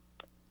 Phoebe.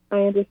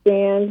 I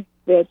understand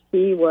that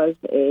she was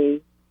a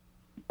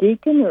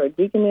deacon or a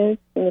deaconess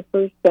in the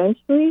first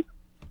century,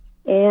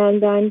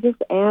 and I'm just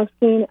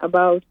asking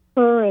about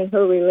her and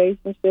her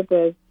relationship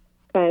as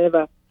kind of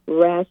a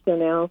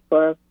rationale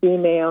for a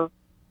female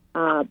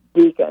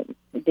deaconess.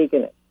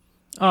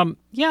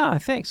 Yeah,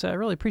 thanks. I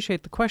really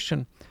appreciate the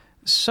question.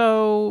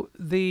 So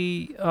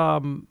the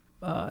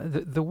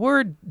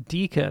word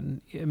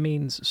deacon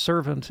means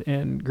servant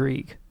in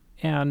Greek,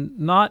 and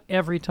not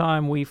every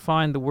time we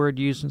find the word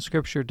used in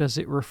Scripture does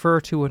it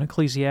refer to an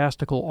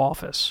ecclesiastical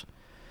office.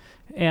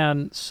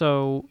 And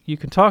so you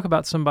can talk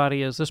about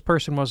somebody as this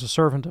person was a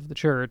servant of the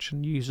church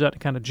and use that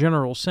kind of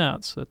general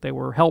sense that they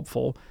were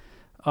helpful.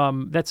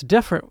 That's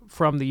different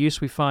from the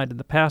use we find in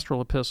the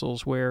pastoral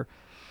epistles where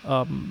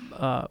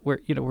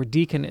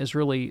deacon is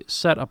really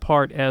set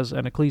apart as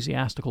an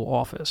ecclesiastical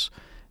office.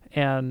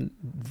 And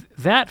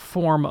that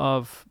form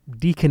of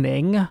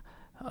deaconing,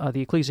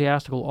 the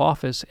ecclesiastical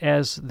office,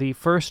 as the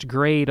first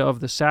grade of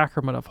the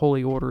sacrament of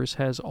holy orders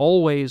has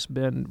always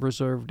been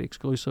reserved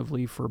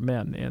exclusively for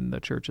men in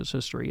the Church's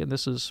history. And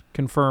this is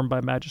confirmed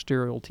by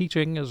magisterial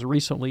teaching as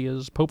recently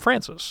as Pope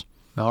Francis.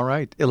 All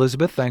right.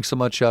 Elizabeth, thanks so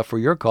much for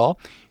your call.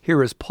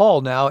 Here is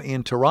Paul now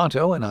in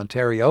Toronto in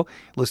Ontario,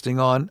 listening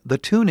on the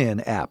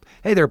TuneIn app.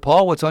 Hey there,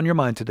 Paul. What's on your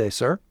mind today,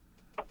 sir?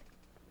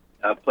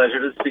 Pleasure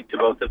to speak to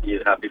both of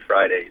you. Happy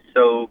Friday.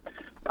 So,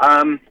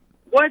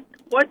 what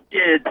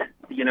did,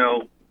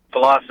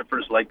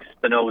 philosophers like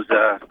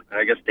Spinoza, and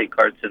I guess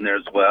Descartes in there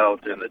as well,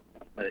 during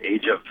the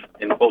age of,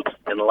 in quotes,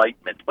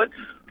 enlightenment,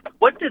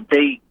 what did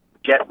they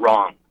get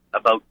wrong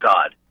about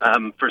God?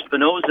 For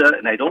Spinoza,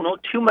 and I don't know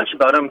too much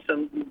about him,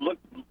 so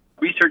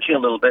researching a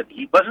little bit,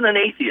 he wasn't an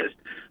atheist,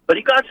 but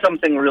he got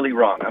something really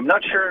wrong. I'm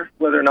not sure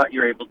whether or not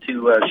you're able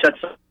to shed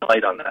some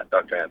light on that,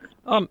 Dr.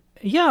 Anderson.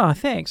 Yeah,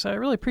 thanks. I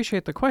really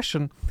appreciate the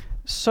question.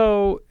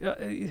 So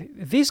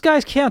these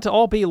guys can't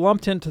all be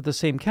lumped into the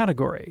same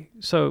category.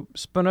 So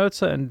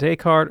Spinoza and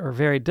Descartes are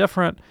very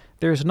different.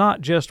 There's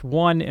not just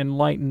one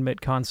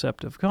Enlightenment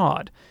concept of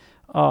God.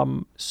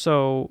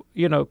 So,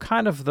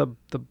 kind of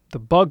the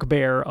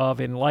bugbear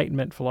of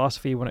Enlightenment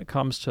philosophy when it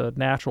comes to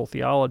natural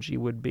theology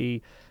would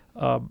be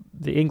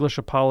the English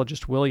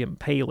apologist William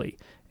Paley.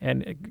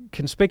 And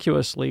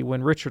conspicuously,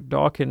 when Richard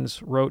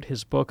Dawkins wrote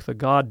his book, The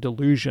God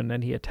Delusion,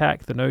 and he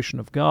attacked the notion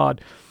of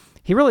God,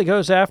 he really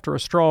goes after a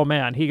straw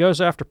man. He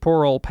goes after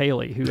poor old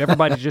Paley, who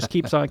everybody just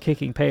keeps on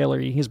kicking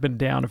Paley. He's been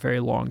down a very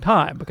long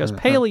time, because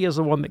Paley is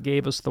the one that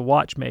gave us the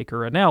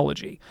watchmaker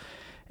analogy.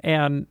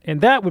 And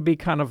that would be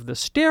kind of the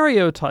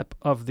stereotype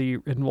of the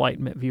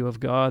Enlightenment view of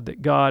God,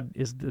 that God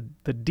is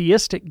the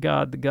deistic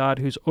God, the God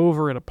who's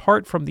over and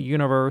apart from the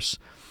universe,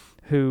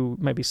 who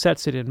maybe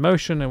sets it in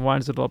motion and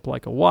winds it up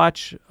like a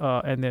watch,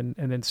 and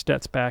then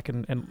steps back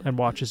and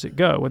watches it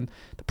go. And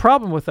the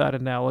problem with that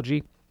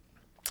analogy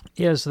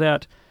is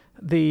that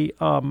it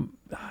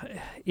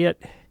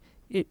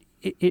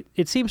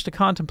seems to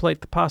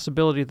contemplate the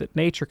possibility that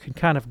nature can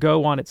kind of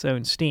go on its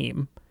own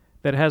steam,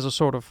 that has a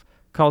sort of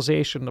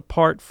causation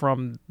apart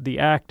from the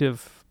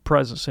active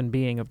presence and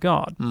being of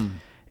God.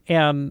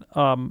 And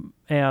the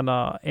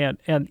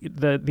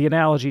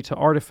analogy to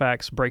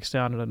artifacts breaks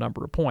down in a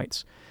number of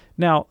points.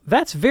 Now,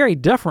 that's very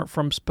different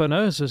from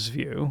Spinoza's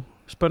view.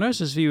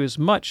 Spinoza's view is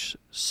much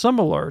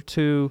similar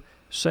to,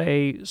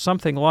 say,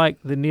 something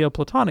like the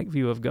Neoplatonic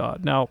view of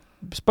God. Now,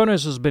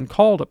 Spinoza's been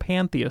called a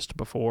pantheist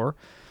before,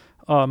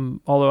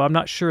 although I'm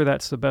not sure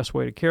that's the best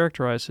way to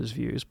characterize his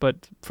views.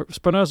 But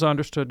Spinoza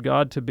understood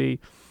God to be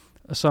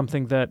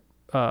something that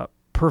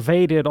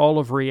pervaded all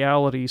of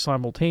reality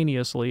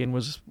simultaneously and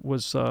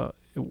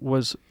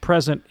was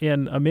present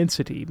in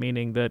immensity,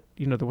 meaning that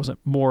there wasn't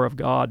more of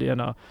God in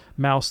a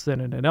mouse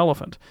than in an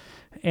elephant.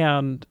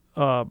 And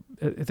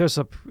there's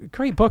a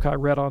great book I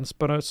read on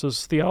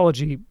Spinoza's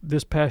theology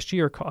this past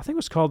year. I think it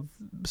was called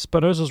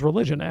Spinoza's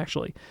Religion,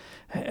 actually,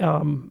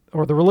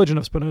 or The Religion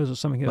of Spinoza,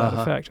 something to that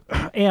effect.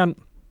 And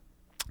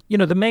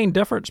the main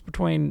difference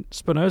between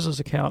Spinoza's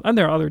account, and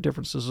there are other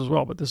differences as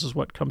well, but this is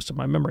what comes to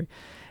my memory,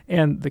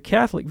 and the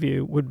Catholic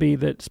view would be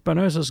that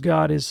Spinoza's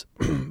God is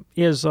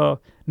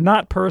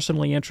not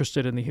personally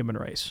interested in the human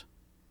race,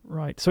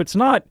 right? So it's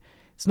not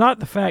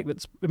the fact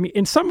that,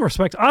 in some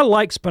respects, I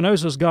like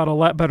Spinoza's God a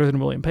lot better than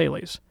William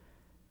Paley's.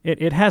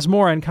 It has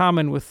more in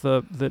common with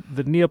the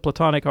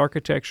Neoplatonic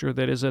architecture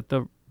that is at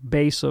the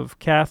base of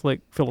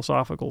Catholic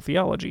philosophical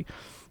theology.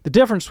 The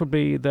difference would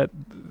be that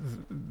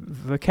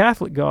the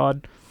Catholic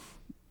God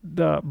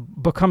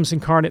becomes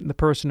incarnate in the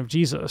person of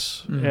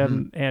Jesus,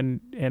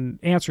 and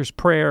answers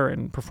prayer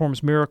and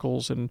performs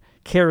miracles and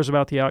cares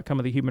about the outcome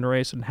of the human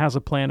race and has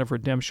a plan of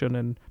redemption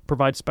and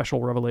provides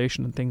special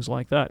revelation and things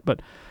like that.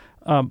 But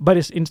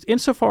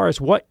insofar as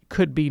what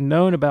could be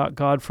known about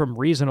God from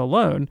reason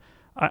alone,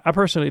 I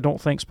personally don't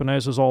think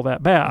Spinoza's all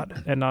that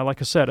bad. And like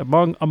I said,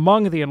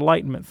 among the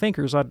Enlightenment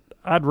thinkers,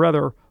 I'd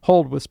rather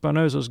hold with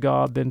Spinoza's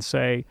God than,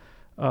 say,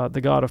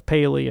 the God of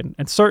Paley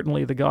and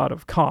certainly the God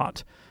of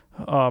Kant.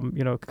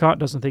 Kant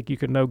doesn't think you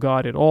can know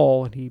God at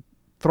all, and he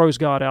throws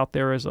God out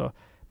there as a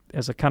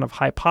kind of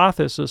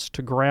hypothesis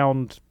to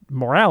ground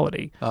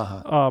morality.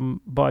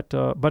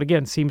 But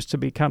again, seems to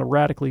be kind of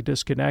radically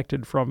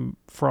disconnected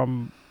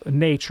from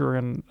nature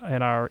and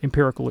our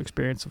empirical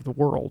experience of the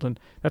world, and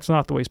that's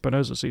not the way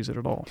Spinoza sees it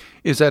at all.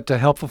 Is that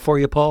helpful for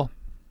you, Paul?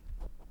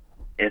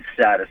 It's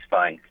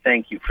satisfying.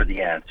 Thank you for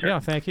the answer. Yeah,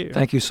 thank you.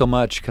 Thank you so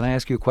much. Can I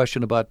ask you a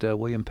question about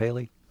William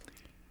Paley?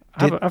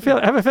 I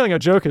have a feeling a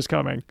joke is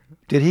coming.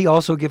 Did he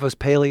also give us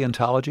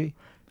paleontology?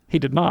 He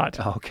did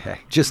not. Okay.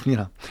 Just,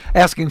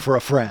 asking for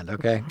a friend,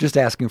 okay? Just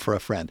asking for a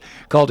friend.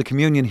 Call to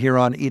Communion here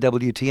on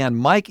EWTN.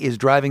 Mike is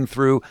driving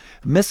through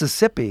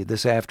Mississippi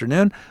this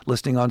afternoon,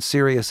 listening on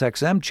Sirius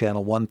XM,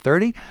 Channel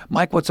 130.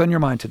 Mike, what's on your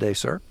mind today,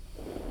 sir?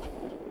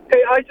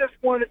 Hey, I just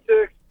wanted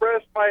to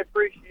express my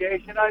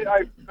appreciation.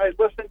 I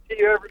listen to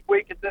you every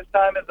week at this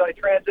time as I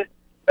transit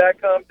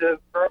back home to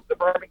the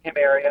Birmingham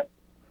area.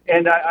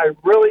 And I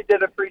really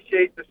did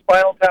appreciate the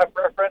Spinal Tap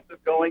reference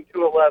of going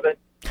to 11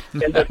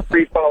 and the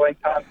free-falling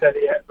Tom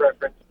Petty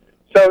reference.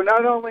 So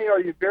not only are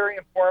you very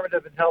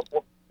informative and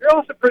helpful, you're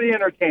also pretty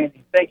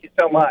entertaining. Thank you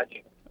so much.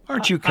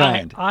 Aren't you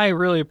kind? I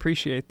really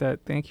appreciate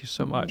that. Thank you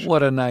so much.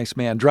 What a nice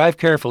man. Drive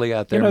carefully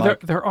out there, Mike.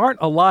 There aren't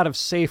a lot of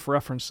safe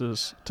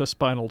references to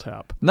Spinal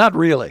Tap. Not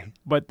really.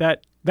 But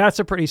that's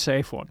a pretty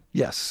safe one.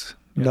 Yes.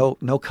 Yeah.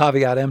 No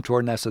caveat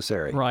emptor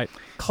necessary. Right.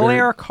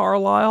 Claire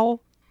Carlisle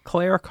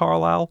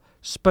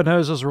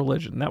Spinoza's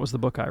Religion. That was the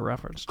book I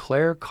referenced.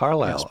 Claire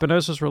Carlisle. Yeah,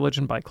 Spinoza's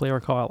Religion by Claire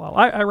Carlisle.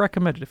 I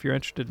recommend it if you're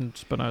interested in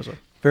Spinoza.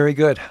 Very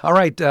good. All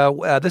right,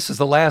 this is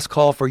the last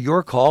call for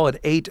your call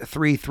at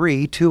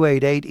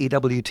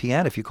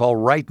 833-288-EWTN. If you call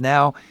right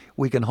now,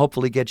 we can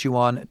hopefully get you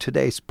on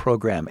today's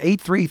program.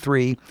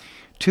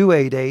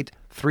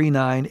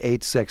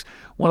 833-288-3986.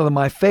 One of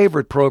my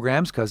favorite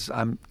programs, because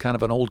I'm kind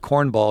of an old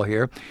cornball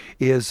here,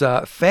 is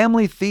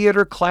Family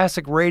Theater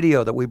Classic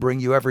Radio that we bring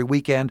you every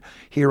weekend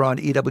here on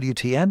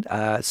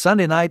EWTN.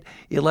 Sunday night,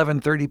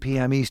 11:30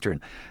 p.m. Eastern.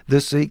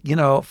 This,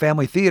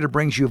 Family Theater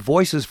brings you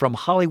voices from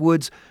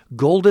Hollywood's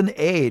golden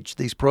age.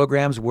 These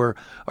programs were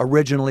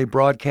originally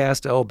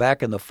broadcast,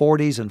 back in the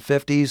 40s and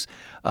 50s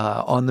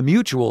on the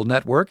Mutual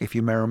Network, if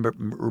you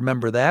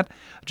remember that.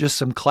 Just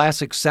some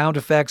classic sound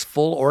effects,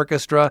 full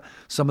orchestra,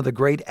 some of the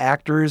great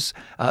actors.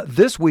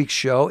 This week's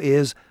show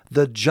is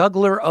The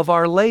Juggler of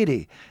Our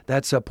Lady.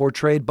 That's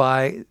portrayed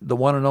by the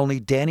one and only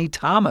Danny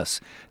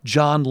Thomas.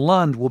 John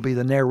Lund will be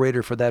the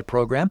narrator for that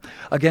program.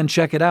 Again,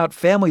 check it out,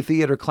 Family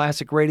Theater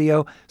Classic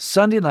Radio,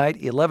 Sunday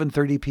night,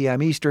 11:30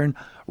 p.m. Eastern,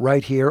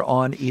 right here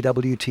on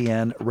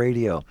EWTN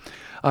Radio.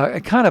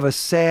 Kind of a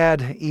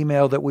sad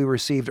email that we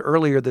received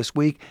earlier this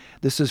week.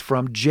 This is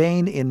from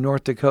Jane in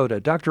North Dakota.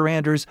 Dr.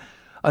 Anders,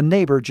 a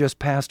neighbor just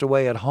passed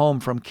away at home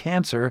from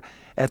cancer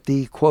at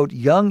the, quote,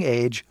 young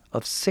age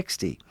of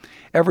 60.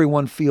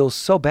 Everyone feels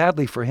so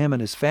badly for him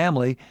and his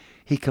family.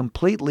 He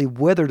completely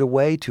withered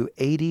away to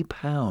 80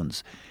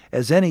 pounds.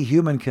 As any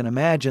human can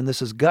imagine,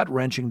 this is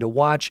gut-wrenching to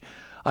watch.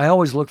 I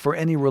always look for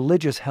any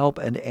religious help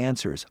and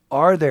answers.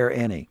 Are there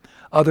any,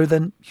 other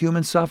than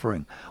human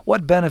suffering?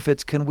 What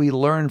benefits can we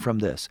learn from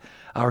this?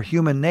 Our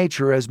human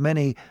nature has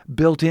many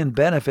built-in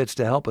benefits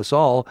to help us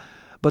all,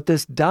 but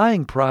this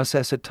dying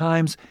process at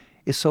times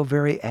is so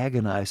very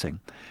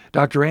agonizing.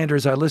 Dr.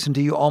 Anders, I listen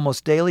to you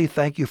almost daily.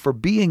 Thank you for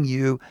being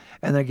you.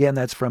 And again,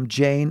 that's from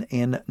Jane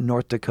in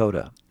North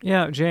Dakota.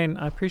 Yeah, Jane,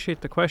 I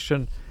appreciate the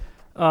question.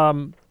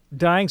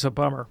 Dying's a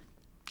bummer.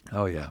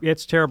 Oh, yeah.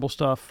 It's terrible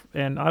stuff,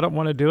 and I don't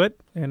want to do it,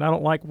 and I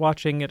don't like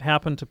watching it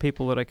happen to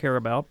people that I care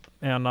about,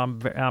 and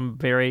I'm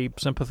very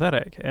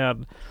sympathetic.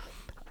 And,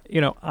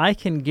 I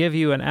can give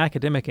you an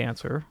academic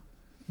answer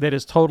that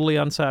is totally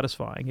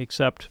unsatisfying,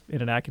 except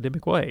in an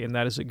academic way, and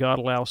that is that God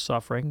allows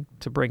suffering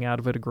to bring out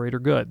of it a greater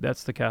good.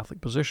 That's the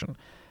Catholic position.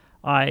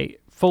 I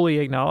fully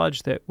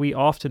acknowledge that we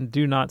often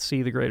do not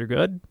see the greater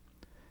good,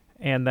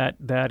 and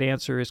that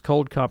answer is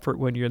cold comfort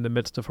when you're in the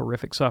midst of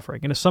horrific suffering.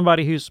 And as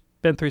somebody who's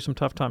been through some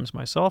tough times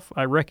myself,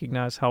 I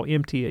recognize how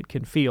empty it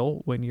can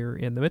feel when you're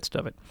in the midst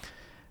of it.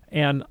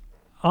 And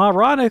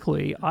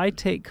ironically, I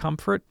take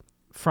comfort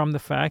from the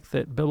fact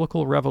that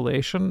biblical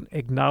revelation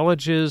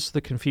acknowledges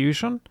the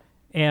confusion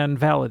and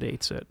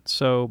validates it.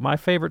 So my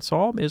favorite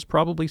psalm is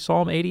probably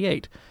Psalm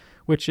 88,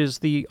 which is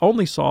the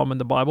only psalm in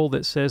the Bible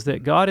that says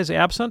that God is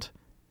absent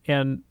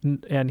and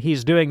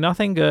he's doing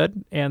nothing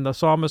good, and the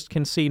psalmist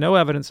can see no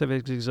evidence of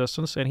his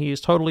existence, and he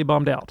is totally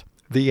bummed out.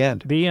 The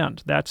end. The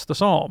end. That's the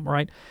psalm,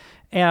 right?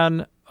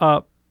 And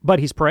but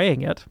he's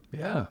praying it.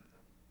 Yeah.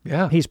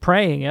 Yeah. He's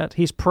praying it.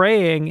 He's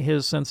praying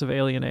his sense of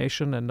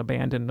alienation and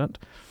abandonment.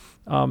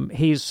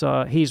 He's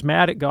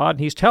mad at God, and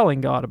he's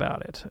telling God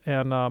about it.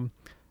 And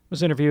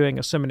was interviewing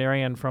a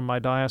seminarian from my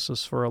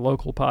diocese for a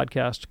local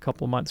podcast a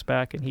couple of months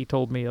back, and he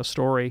told me a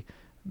story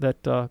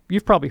that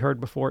you've probably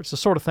heard before. It's the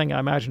sort of thing I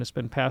imagine it's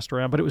been passed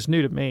around, but it was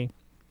new to me,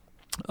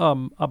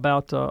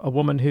 about a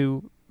woman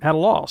who had a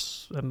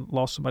loss and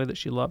lost somebody that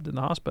she loved in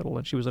the hospital,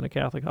 and she was in a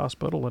Catholic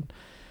hospital,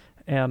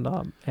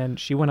 and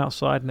she went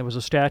outside, and there was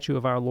a statue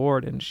of our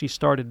Lord, and she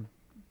started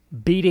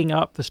beating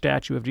up the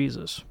statue of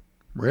Jesus.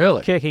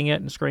 Really? Kicking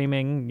it and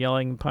screaming,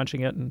 yelling,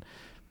 punching it, and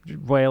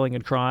wailing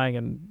and crying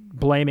and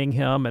blaming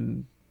him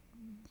and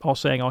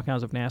saying all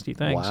kinds of nasty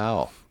things.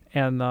 Wow.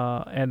 And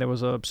there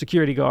was a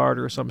security guard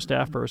or some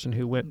staff person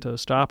who went to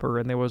stop her,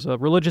 and there was a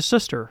religious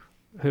sister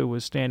who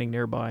was standing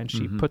nearby, and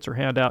she puts her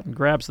hand out and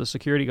grabs the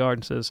security guard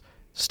and says,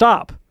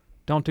 "Stop!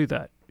 Don't do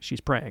that.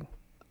 She's praying."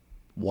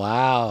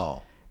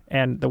 Wow.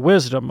 And the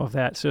wisdom of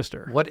that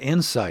sister. What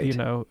insight. It's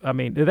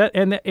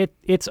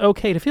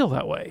okay to feel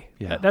that way.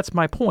 Yeah. That's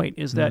my point,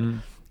 is that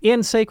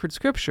in sacred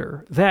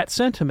scripture, that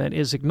sentiment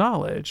is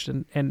acknowledged,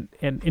 and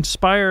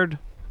inspired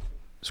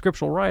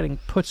scriptural writing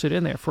puts it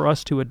in there for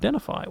us to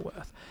identify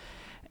with.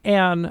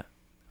 And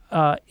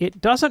it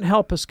doesn't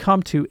help us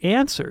come to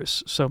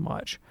answers so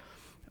much,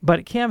 but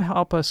it can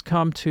help us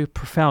come to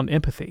profound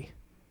empathy.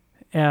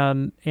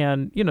 And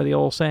the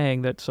old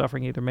saying that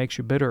suffering either makes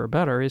you bitter or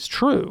better is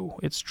true.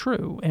 It's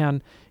true.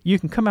 And you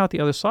can come out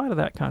the other side of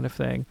that kind of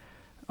thing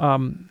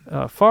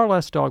far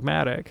less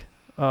dogmatic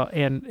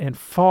and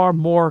far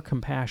more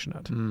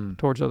compassionate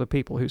towards other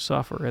people who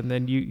suffer. And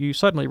then you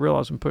suddenly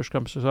realize when push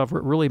comes to shove,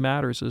 what really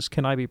matters is,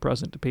 can I be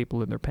present to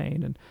people in their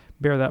pain and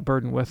bear that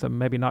burden with them?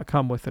 Maybe not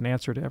come with an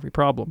answer to every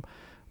problem,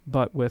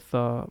 but with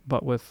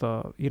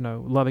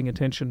loving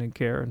attention and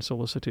care and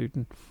solicitude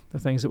and the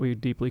things that we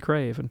deeply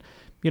crave. And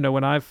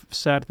when I've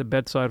sat at the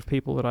bedside of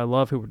people that I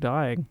love who were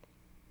dying,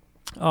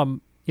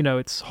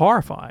 it's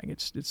horrifying.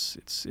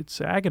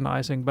 It's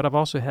agonizing. But I've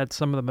also had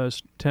some of the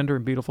most tender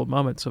and beautiful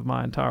moments of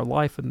my entire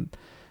life, and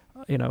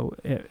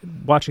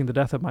watching the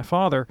death of my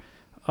father.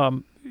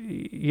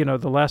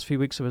 The last few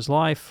weeks of his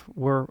life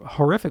were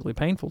horrifically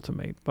painful to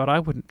me, but I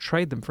wouldn't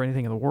trade them for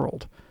anything in the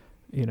world.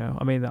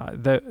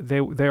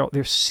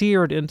 They're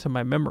seared into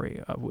my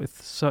memory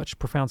with such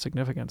profound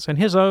significance. And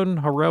his own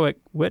heroic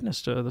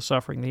witness to the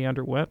suffering that he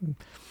underwent, and,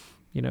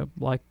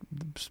 like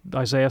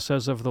Isaiah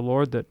says of the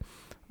Lord, that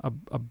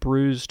a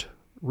bruised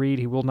reed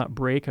he will not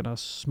break, and a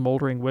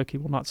smoldering wick he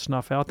will not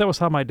snuff out. That was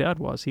how my dad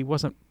was. He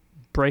wasn't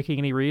breaking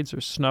any reeds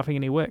or snuffing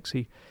any wicks.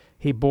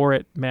 He bore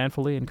it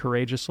manfully and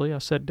courageously. I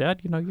said,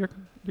 Dad,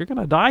 you're going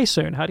to die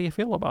soon. How do you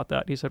feel about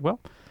that? He said,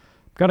 well, I'm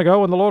going to go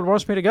when the Lord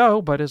wants me to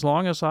go, but as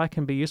long as I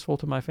can be useful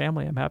to my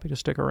family, I'm happy to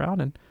stick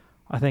around, and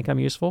I think I'm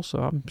useful, so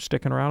I'm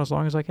sticking around as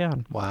long as I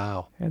can.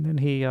 Wow. And then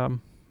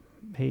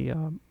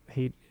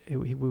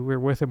we were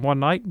with him one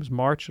night. It was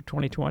March of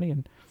 2020,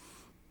 and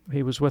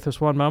he was with us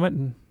one moment,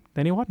 and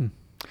then he wasn't.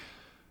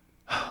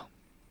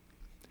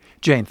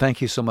 Jane,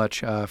 thank you so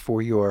much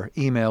for your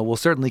email. We'll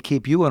certainly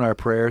keep you in our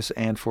prayers,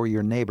 and for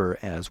your neighbor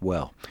as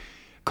well.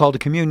 Call to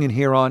Communion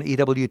here on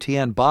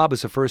EWTN. Bob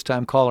is a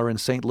first-time caller in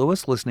St.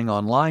 Louis, listening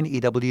online,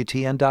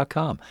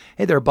 EWTN.com.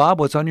 Hey there, Bob.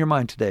 What's on your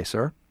mind today,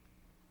 sir?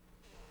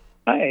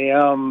 Hi.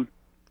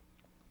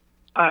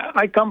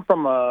 I come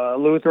from a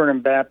Lutheran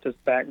and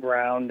Baptist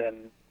background,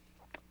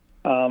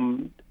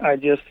 and I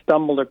just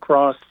stumbled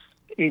across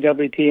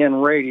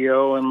EWTN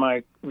radio in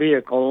my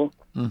vehicle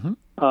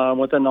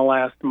within the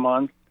last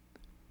month.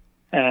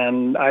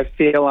 And I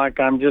feel like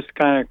I'm just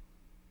kind of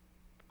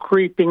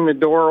creeping the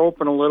door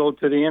open a little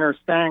to the inner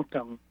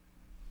sanctum.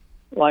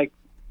 Like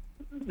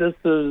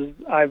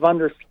I've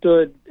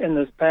understood in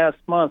this past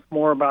month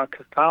more about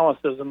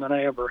Catholicism than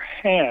I ever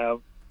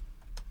have,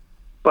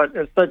 but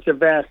it's such a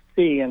vast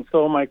sea. And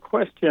so my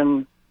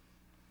question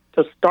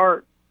to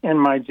start in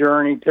my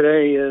journey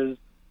today is,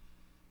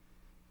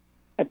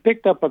 I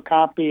picked up a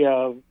copy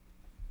of,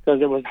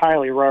 because it was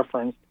highly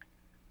referenced,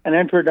 An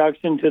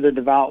Introduction to the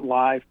Devout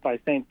Life by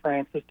St.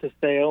 Francis de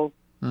Sales.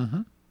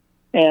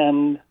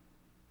 And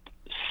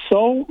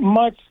so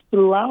much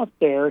throughout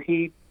there,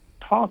 he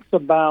talks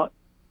about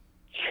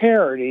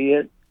charity.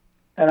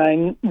 And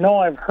I know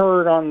I've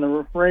heard on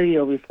the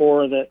radio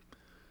before that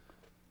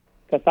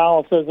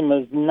Catholicism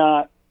is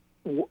not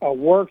a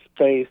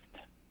works-based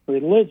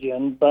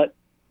religion, but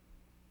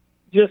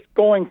just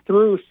going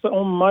through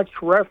so much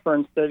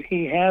reference that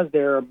he has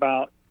there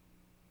about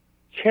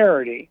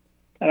charity.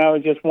 And I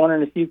was just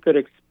wondering if you could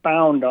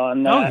expound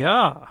on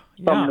that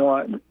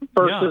somewhat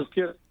versus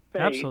just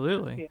faith.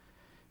 Absolutely. Yeah.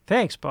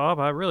 Thanks, Bob.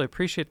 I really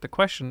appreciate the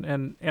question,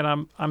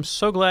 and I'm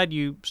so glad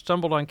you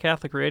stumbled on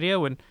Catholic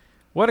radio, and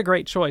what a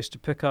great choice to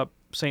pick up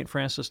St.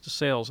 Francis de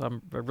Sales.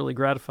 I'm really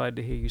gratified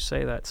to hear you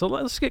say that. So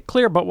let's get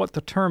clear about what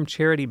the term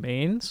charity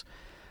means.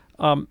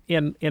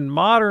 In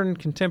modern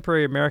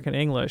contemporary American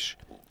English,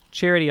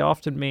 charity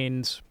often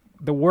means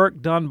the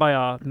work done by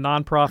a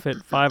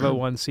nonprofit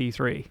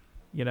 501c3.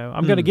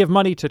 I'm going to give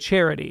money to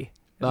charity.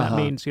 And that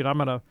means, I'm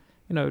going to,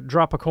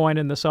 drop a coin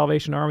in the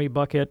Salvation Army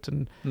bucket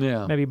and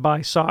maybe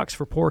buy socks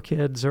for poor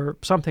kids or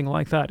something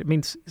like that. It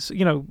means,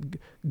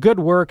 good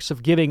works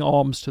of giving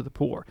alms to the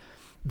poor.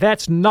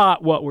 That's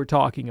not what we're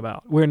talking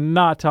about. We're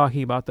not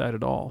talking about that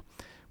at all.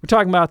 We're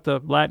talking about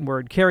the Latin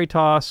word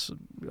caritas.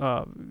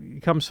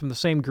 It comes from the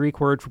same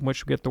Greek word from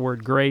which we get the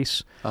word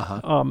grace.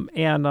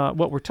 And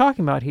what we're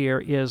talking about here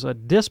is a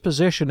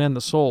disposition in the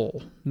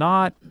soul,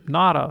 not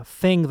a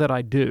thing that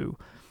I do,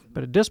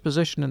 but a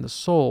disposition in the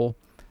soul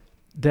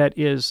that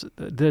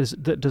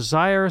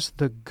desires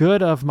the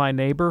good of my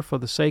neighbor for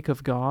the sake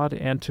of God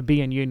and to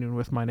be in union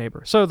with my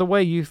neighbor. So the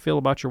way you feel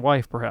about your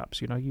wife,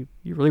 perhaps, you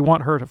really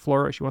want her to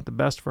flourish. You want the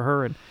best for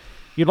her, and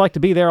you'd like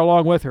to be there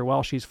along with her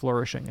while she's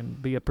flourishing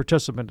and be a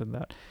participant in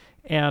that.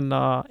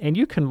 And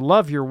you can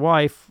love your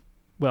wife.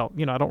 Well,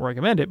 I don't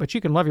recommend it, but you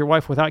can love your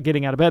wife without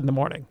getting out of bed in the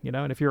morning.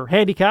 And if you're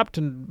handicapped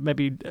and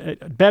maybe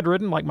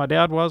bedridden, like my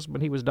dad was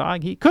when he was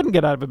dying, he couldn't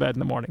get out of bed in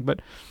the morning,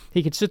 but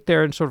he could sit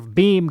there and sort of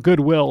beam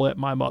goodwill at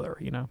my mother.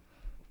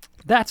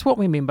 That's what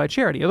we mean by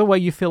charity, or the way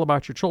you feel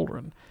about your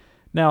children.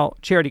 Now,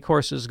 charity, of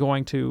course, is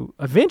going to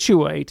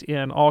eventuate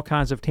in all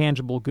kinds of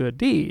tangible good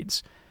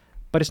deeds,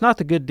 but it's not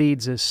the good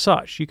deeds as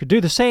such. You could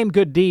do the same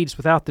good deeds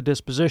without the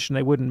disposition.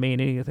 They wouldn't mean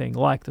anything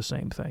like the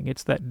same thing.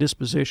 It's that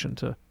disposition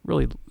to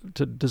really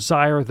to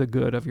desire the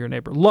good of your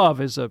neighbor.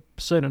 Love is a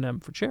synonym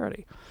for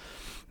charity.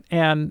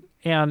 And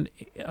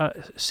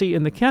see,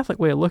 in the Catholic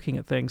way of looking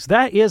at things,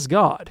 that is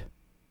God.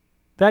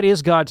 That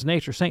is God's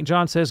nature. St.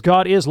 John says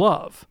God is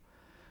love.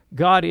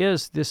 God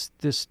is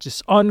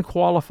this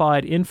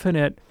unqualified,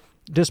 infinite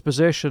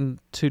disposition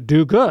to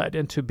do good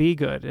and to be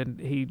good, and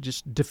he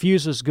just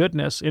diffuses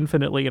goodness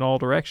infinitely in all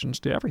directions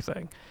to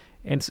everything.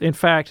 And in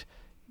fact,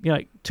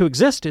 to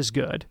exist is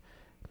good,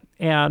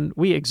 and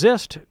we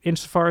exist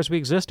insofar as we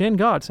exist in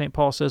God. St.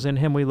 Paul says, "In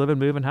Him we live and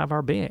move and have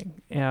our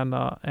being." And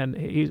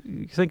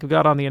you think of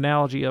God on the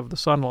analogy of the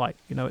sunlight.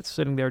 It's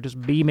sitting there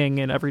just beaming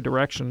in every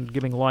direction,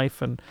 giving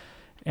life and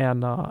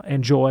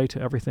and joy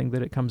to everything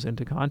that it comes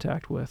into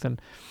contact with.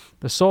 And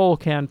the soul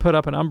can put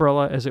up an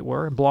umbrella, as it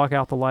were, and block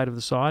out the light of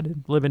the sun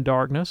and live in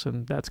darkness,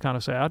 and that's kind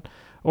of sad.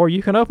 Or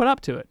you can open up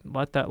to it, and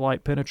let that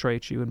light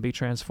penetrate you and be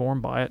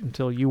transformed by it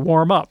until you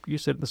warm up. You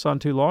sit in the sun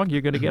too long,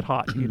 you're going to get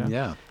hot,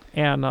 Yeah.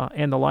 And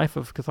the life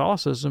of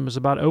Catholicism is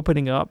about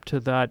opening up to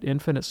that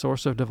infinite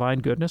source of divine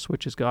goodness,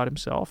 which is God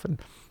himself, and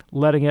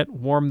letting it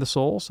warm the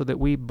soul so that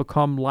we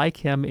become like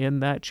him in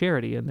that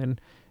charity. And then,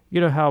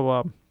 you know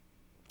how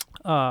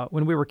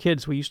when we were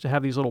kids, we used to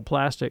have these little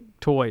plastic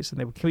toys, and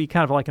they would be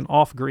kind of like an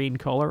off-green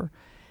color,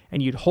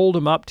 and you'd hold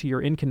them up to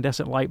your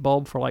incandescent light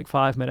bulb for like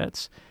 5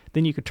 minutes.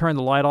 Then you could turn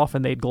the light off,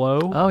 and they'd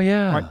glow. Oh,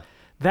 yeah. Right?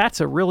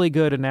 That's a really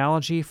good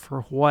analogy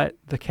for what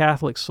the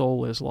Catholic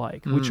soul is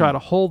like. We try to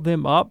hold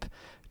them up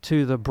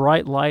to the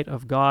bright light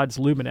of God's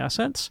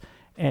luminescence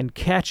and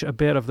catch a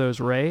bit of those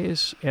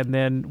rays, and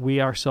then we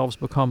ourselves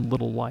become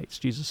little lights.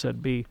 Jesus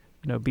said, be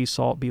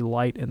salt, be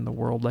light in the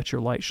world, let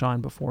your light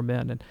shine before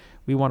men. And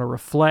we want to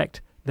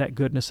reflect that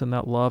goodness and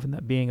that love and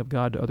that being of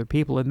God to other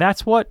people. And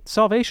that's what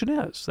salvation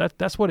is.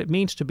 That's what it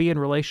means to be in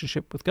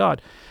relationship with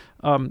God.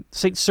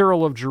 St.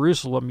 Cyril of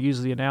Jerusalem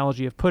used the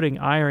analogy of putting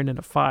iron in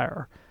a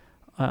fire,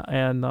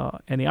 and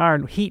the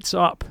iron heats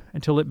up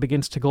until it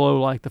begins to glow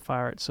like the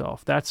fire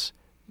itself. That's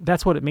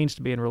what it means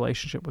to be in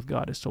relationship with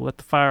God, is to let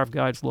the fire of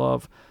God's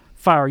love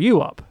fire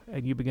you up,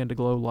 and you begin to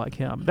glow like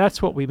him.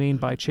 That's what we mean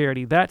by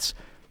charity. That's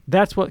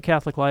what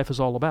Catholic life is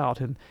all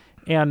about.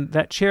 And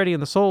that charity in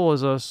the soul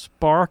is a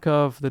spark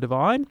of the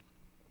divine,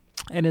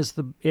 and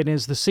it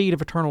is the seed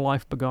of eternal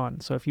life begun.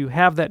 So if you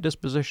have that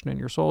disposition in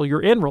your soul,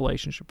 you're in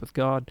relationship with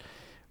God.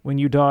 When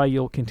you die,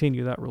 you'll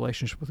continue that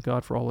relationship with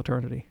God for all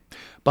eternity.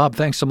 Bob,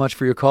 thanks so much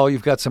for your call.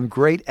 You've got some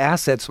great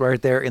assets right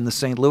there in the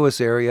St.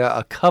 Louis area.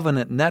 A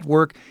Covenant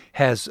Network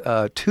has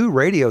 2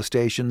 radio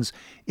stations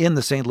in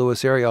the St.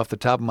 Louis area off the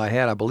top of my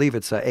head. I believe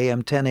it's AM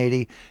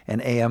 1080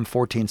 and AM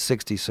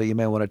 1460, so you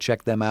may want to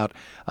check them out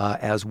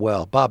as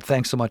well. Bob,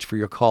 thanks so much for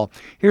your call.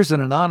 Here's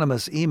an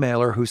anonymous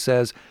emailer who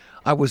says,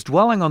 I was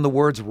dwelling on the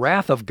words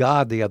wrath of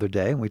God the other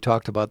day, and we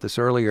talked about this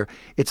earlier.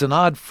 It's an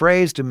odd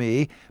phrase to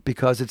me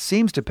because it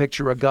seems to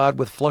picture a God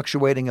with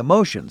fluctuating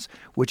emotions,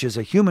 which is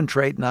a human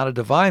trait, not a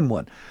divine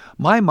one.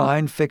 My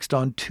mind fixed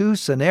on 2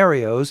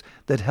 scenarios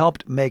that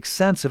helped make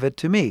sense of it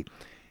to me.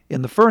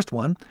 In the first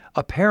one,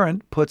 a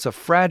parent puts a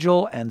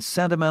fragile and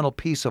sentimental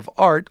piece of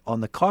art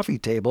on the coffee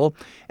table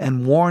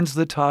and warns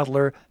the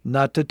toddler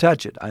not to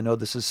touch it. I know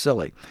this is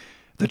silly.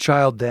 The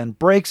child then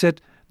breaks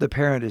it. The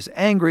parent is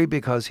angry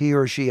because he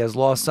or she has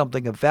lost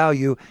something of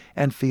value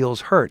and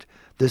feels hurt.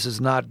 This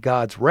is not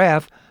God's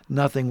wrath.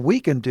 Nothing we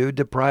can do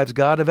deprives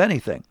God of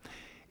anything.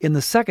 In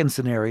the second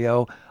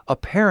scenario, a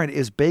parent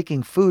is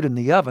baking food in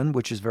the oven,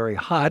 which is very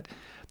hot.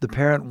 The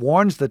parent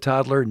warns the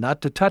toddler not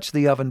to touch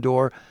the oven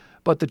door,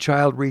 but the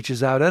child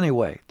reaches out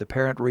anyway. The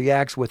parent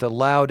reacts with a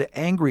loud,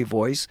 angry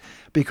voice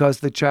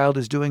because the child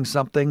is doing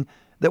something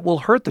that will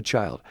hurt the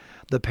child.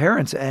 The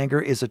parent's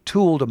anger is a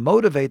tool to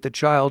motivate the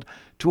child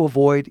to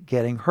avoid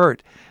getting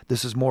hurt.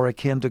 This is more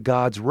akin to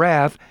God's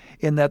wrath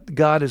in that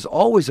God is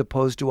always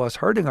opposed to us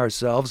hurting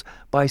ourselves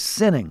by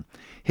sinning.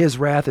 His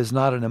wrath is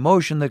not an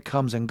emotion that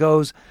comes and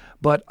goes,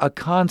 but a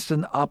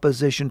constant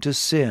opposition to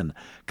sin,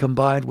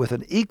 combined with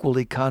an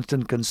equally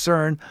constant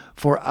concern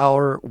for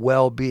our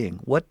well-being.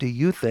 What do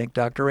you think,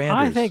 Dr.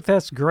 Anders? I think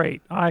that's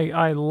great.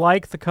 I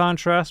like the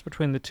contrast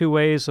between the 2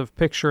 ways of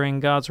picturing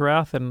God's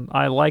wrath, and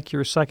I like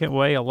your second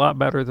way a lot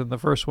better than the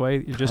first way,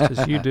 just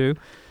as you do.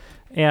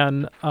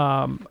 And,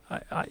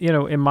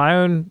 in my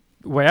own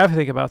way I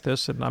think about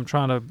this, and I'm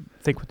trying to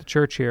think with the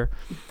church here,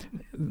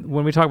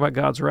 when we talk about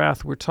God's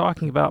wrath, we're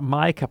talking about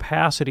my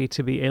capacity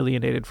to be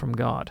alienated from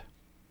God.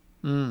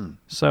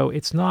 So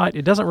it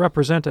doesn't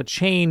represent a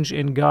change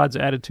in God's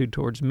attitude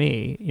towards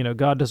me.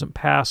 God doesn't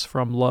pass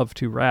from love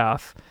to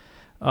wrath.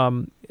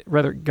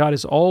 Rather, God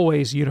is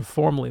always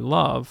uniformly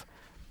love,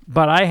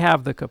 but I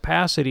have the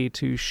capacity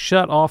to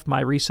shut off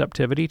my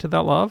receptivity to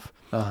that love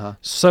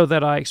so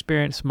that I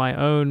experience my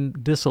own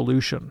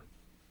dissolution.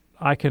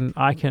 I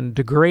can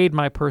degrade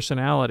my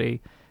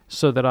personality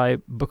so that I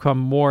become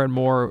more and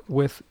more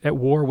at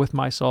war with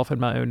myself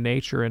and my own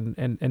nature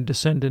and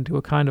descend into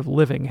a kind of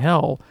living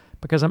hell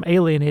because I'm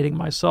alienating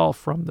myself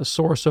from the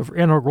source of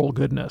integral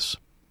goodness.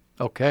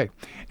 Okay.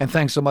 And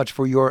thanks so much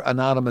for your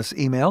anonymous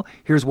email.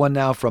 Here's one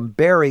now from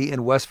Barry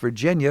in West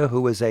Virginia,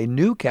 who is a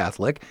new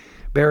Catholic.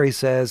 Barry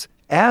says,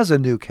 as a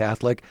new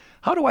Catholic,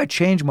 how do I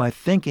change my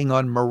thinking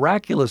on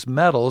miraculous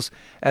medals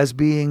as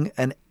being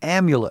an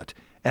amulet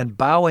and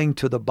bowing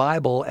to the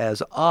Bible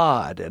as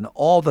odd and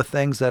all the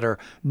things that are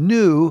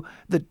new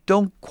that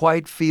don't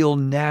quite feel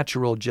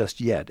natural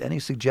just yet? Any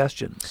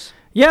suggestions?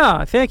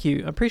 Yeah, thank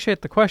you. I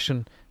appreciate the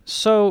question.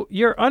 So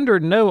you're under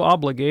no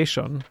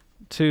obligation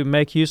to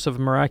make use of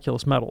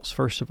miraculous metals,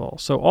 first of all.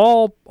 So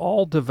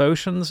all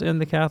devotions in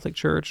the Catholic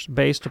Church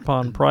based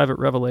upon private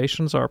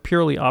revelations are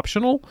purely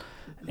optional,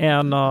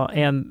 and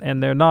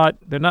they're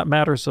not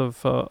matters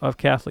of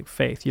Catholic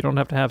faith. You don't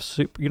have to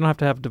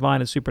have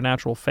divine and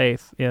supernatural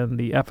faith in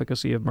the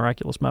efficacy of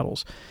miraculous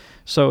metals.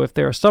 So if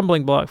they're a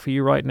stumbling block for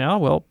you right now,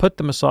 well, put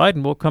them aside,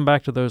 and we'll come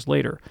back to those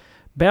later.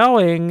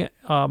 Bowing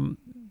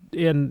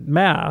in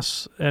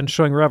Mass and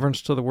showing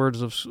reverence to the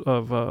words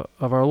of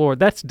our Lord,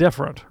 that's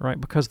different,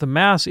 right? Because the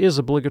Mass is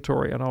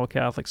obligatory on all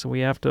Catholics, and we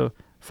have to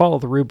follow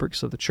the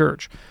rubrics of the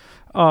Church.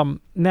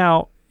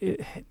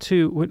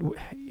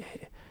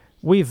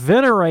 We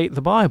venerate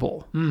the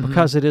Bible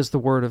because it is the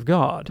Word of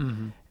God.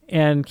 Mm-hmm.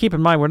 And keep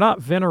in mind, we're not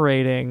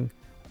venerating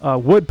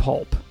wood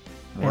pulp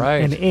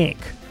and ink.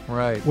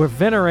 Right. We're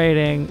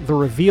venerating the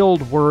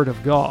revealed Word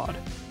of God.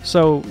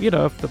 So,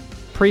 if the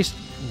priest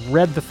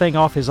read the thing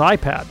off his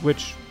iPad,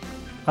 which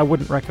I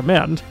wouldn't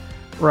recommend,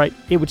 right,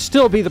 it would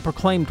still be the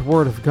proclaimed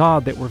Word of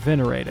God that we're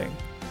venerating.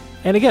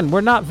 And again,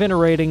 we're not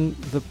venerating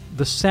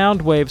the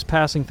sound waves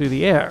passing through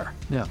the air.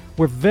 Yeah.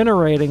 We're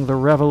venerating the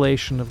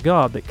revelation of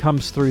God that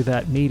comes through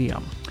that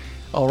medium.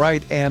 All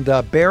right, and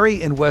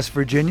Barry in West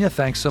Virginia,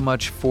 thanks so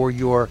much for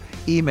your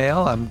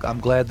email. I'm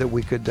glad that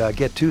we could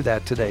get to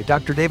that today.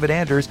 Dr. David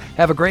Anders,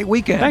 have a great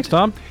weekend. Thanks,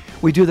 Tom.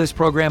 We do this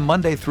program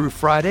Monday through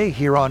Friday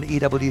here on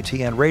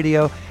EWTN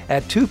Radio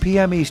at 2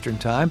 p.m. Eastern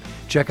Time.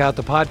 Check out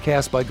the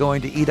podcast by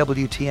going to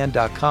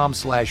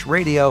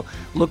EWTN.com/radio.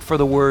 Look for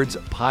the words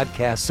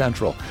Podcast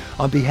Central.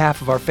 On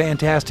behalf of our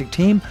fantastic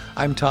team,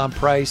 I'm Tom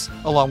Price,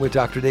 along with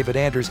Dr. David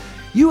Anders.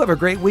 You have a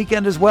great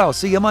weekend as well.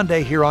 See you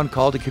Monday here on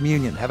Call to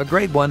Communion. Have a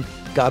great one.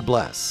 God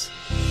bless.